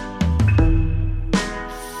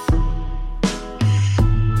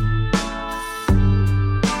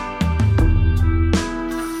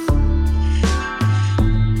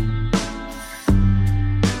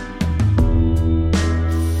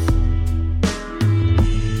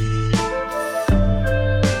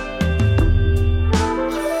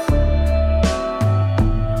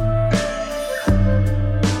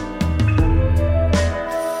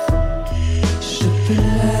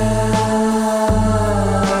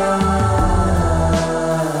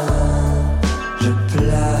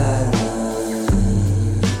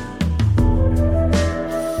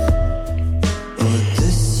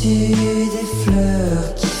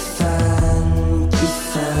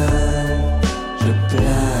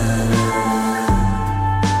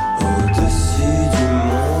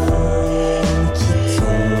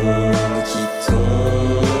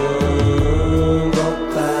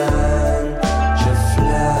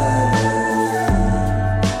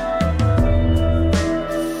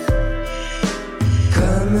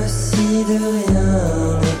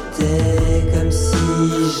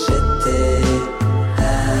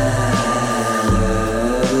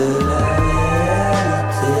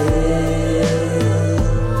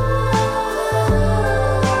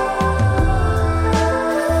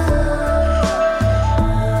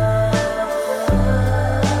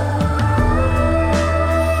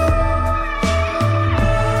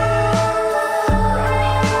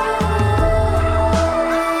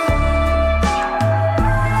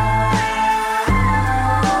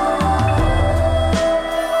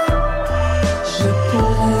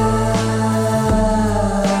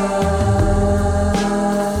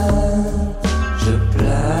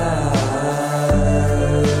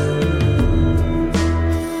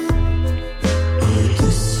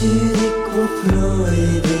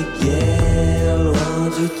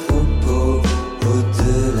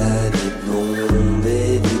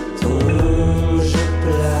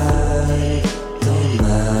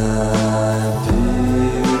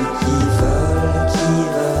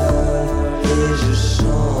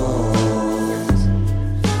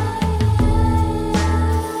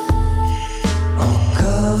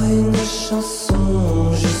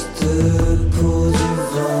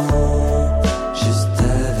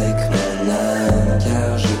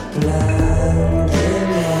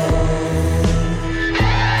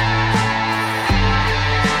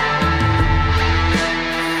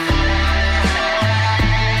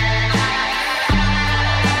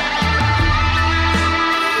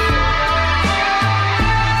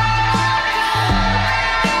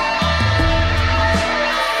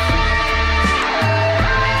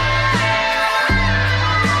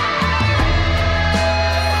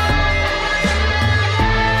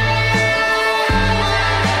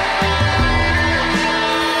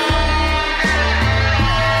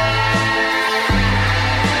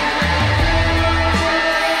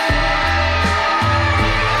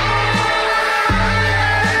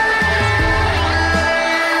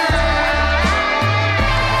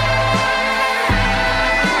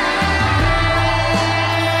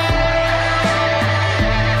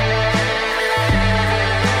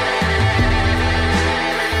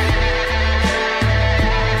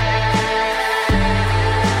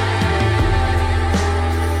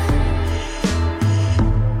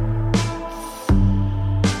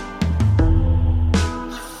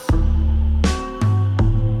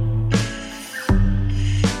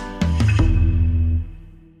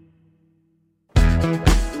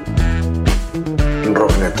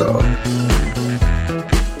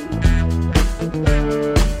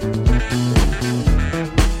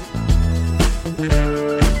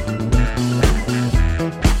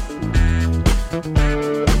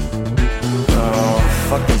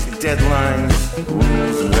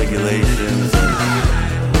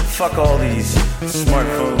 Fuck all these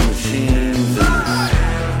smartphone machines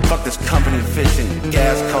and fuck this company fishing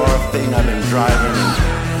gas car thing I've been driving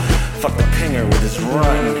and fuck the pinger with his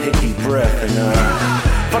rotten hickey breath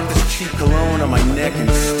and fuck this cheap cologne on my neck and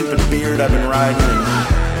stupid beard I've been riding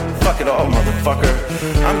and Fuck it all, motherfucker.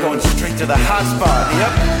 I'm going straight to the hot spot,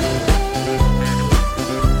 yep.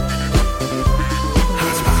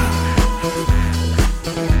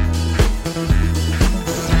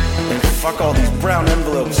 And fuck all these brown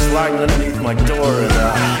envelopes sliding underneath my door, and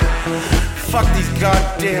fuck these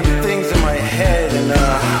goddamn things in my head, and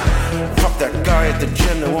fuck that guy at the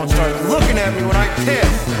gym that won't start looking at me when I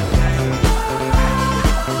piss.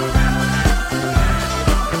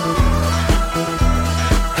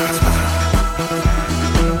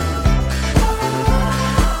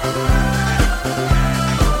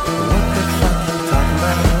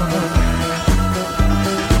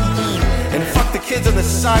 Kids on the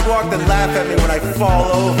sidewalk that laugh at me when I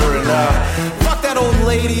fall over, and fuck that old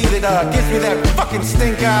lady that gives me that fucking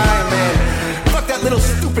stink eye, man. Fuck that little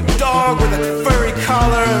stupid dog with a furry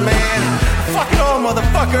collar, man. Fuck it all,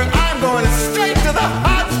 motherfucker. I'm going straight to the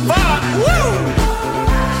hot spot. Woo!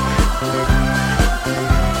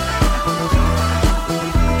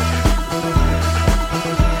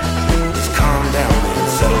 Just calm down, man.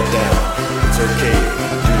 Settle down. It's okay.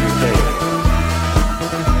 Do your thing.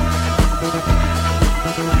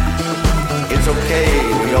 It's okay,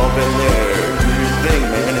 we all been there. Do your thing,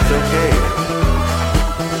 man, it's okay.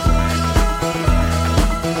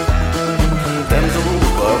 Them's the rules,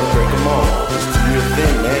 bud, break them all. Just do your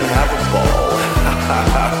thing, man, have a ball. Ha ha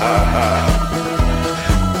ha ha ha.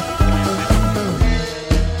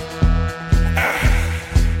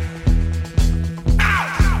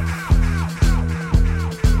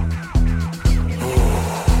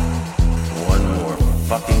 One more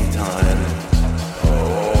fucking time.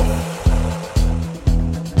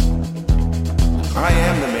 I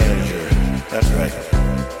am the manager, that's right.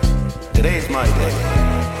 Today's my day.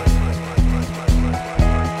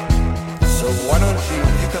 So why don't you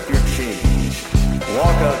pick up your change,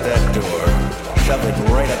 walk out that door, shove it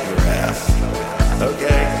right up your ass,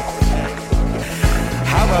 okay?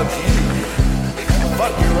 How about you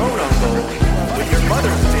fuck your own uncle with your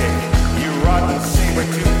mother's dick, you rotten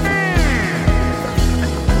saber-tooth?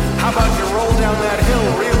 How about you roll down that hill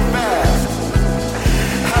real fast?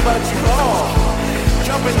 How about you all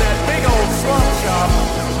jump in that big old swamp shop,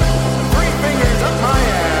 3 fingers up my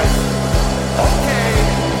ass? Okay,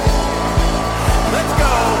 let's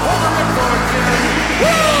go. Hold the record, Jim.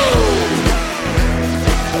 Woo!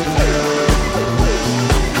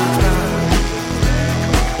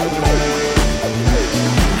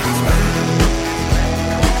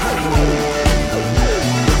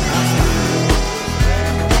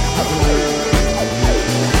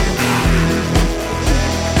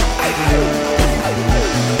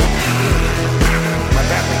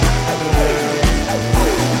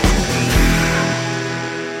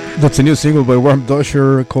 That's a new single by Warm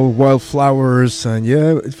Dosher called Wildflowers, and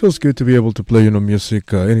yeah, it feels good to be able to play,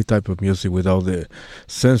 music, any type of music without the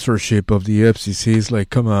censorship of the FCC. It's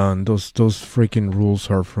like, come on, those freaking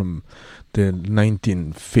rules are from the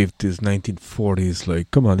 1950s, 1940s.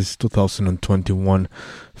 Like, come on, this is 2021.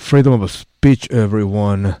 Freedom of speech,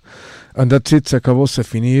 everyone. And that's it, se acabó, se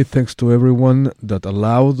finí. Thanks to everyone that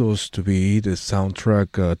allowed us to be the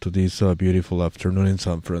soundtrack to this beautiful afternoon in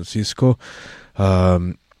San Francisco.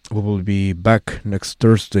 We will be back next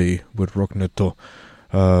Thursday with Rock Neto.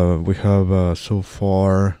 We have so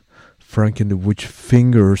far Frank and the Witch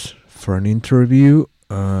Fingers for an interview,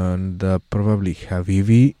 and probably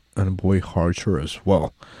Habibi and Boy Archer as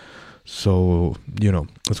well. So,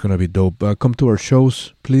 it's going to be dope. Come to our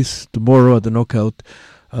shows, please. Tomorrow at the Knockout,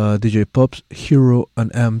 DJ Pops, Hero,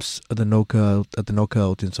 and Amps at the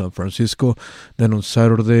Knockout in San Francisco. Then on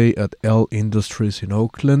Saturday at L Industries in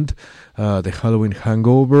Oakland, the Halloween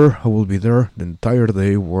Hangover. I will be there the entire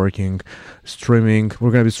day working, streaming.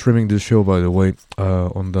 We're going to be streaming this show, by the way,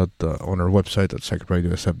 on our website at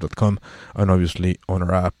psychedradiosf.com, and obviously on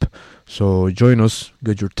our app. So join us,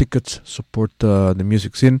 get your tickets, support the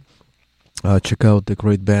music scene. Check out the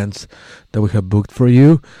great bands that we have booked for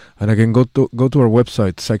you. And again, go to our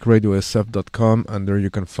website, psychedradiosf.com, and there you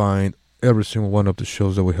can find every single one of the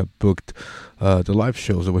shows that we have booked, the live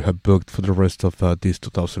shows that we have booked for the rest of this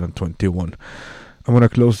 2021. I'm going to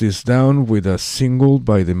close this down with a single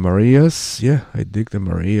by the Marias. Yeah, I dig the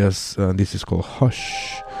Marias. And this is called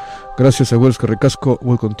Hush. Gracias a Wells Carricasco.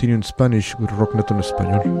 We'll continue in Spanish with Rock Neto en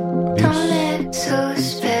Español. Adiós. So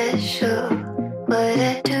special, what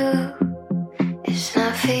I do. It's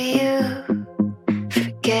not for you.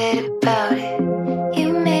 Forget about it.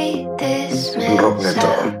 You made this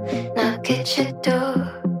mess.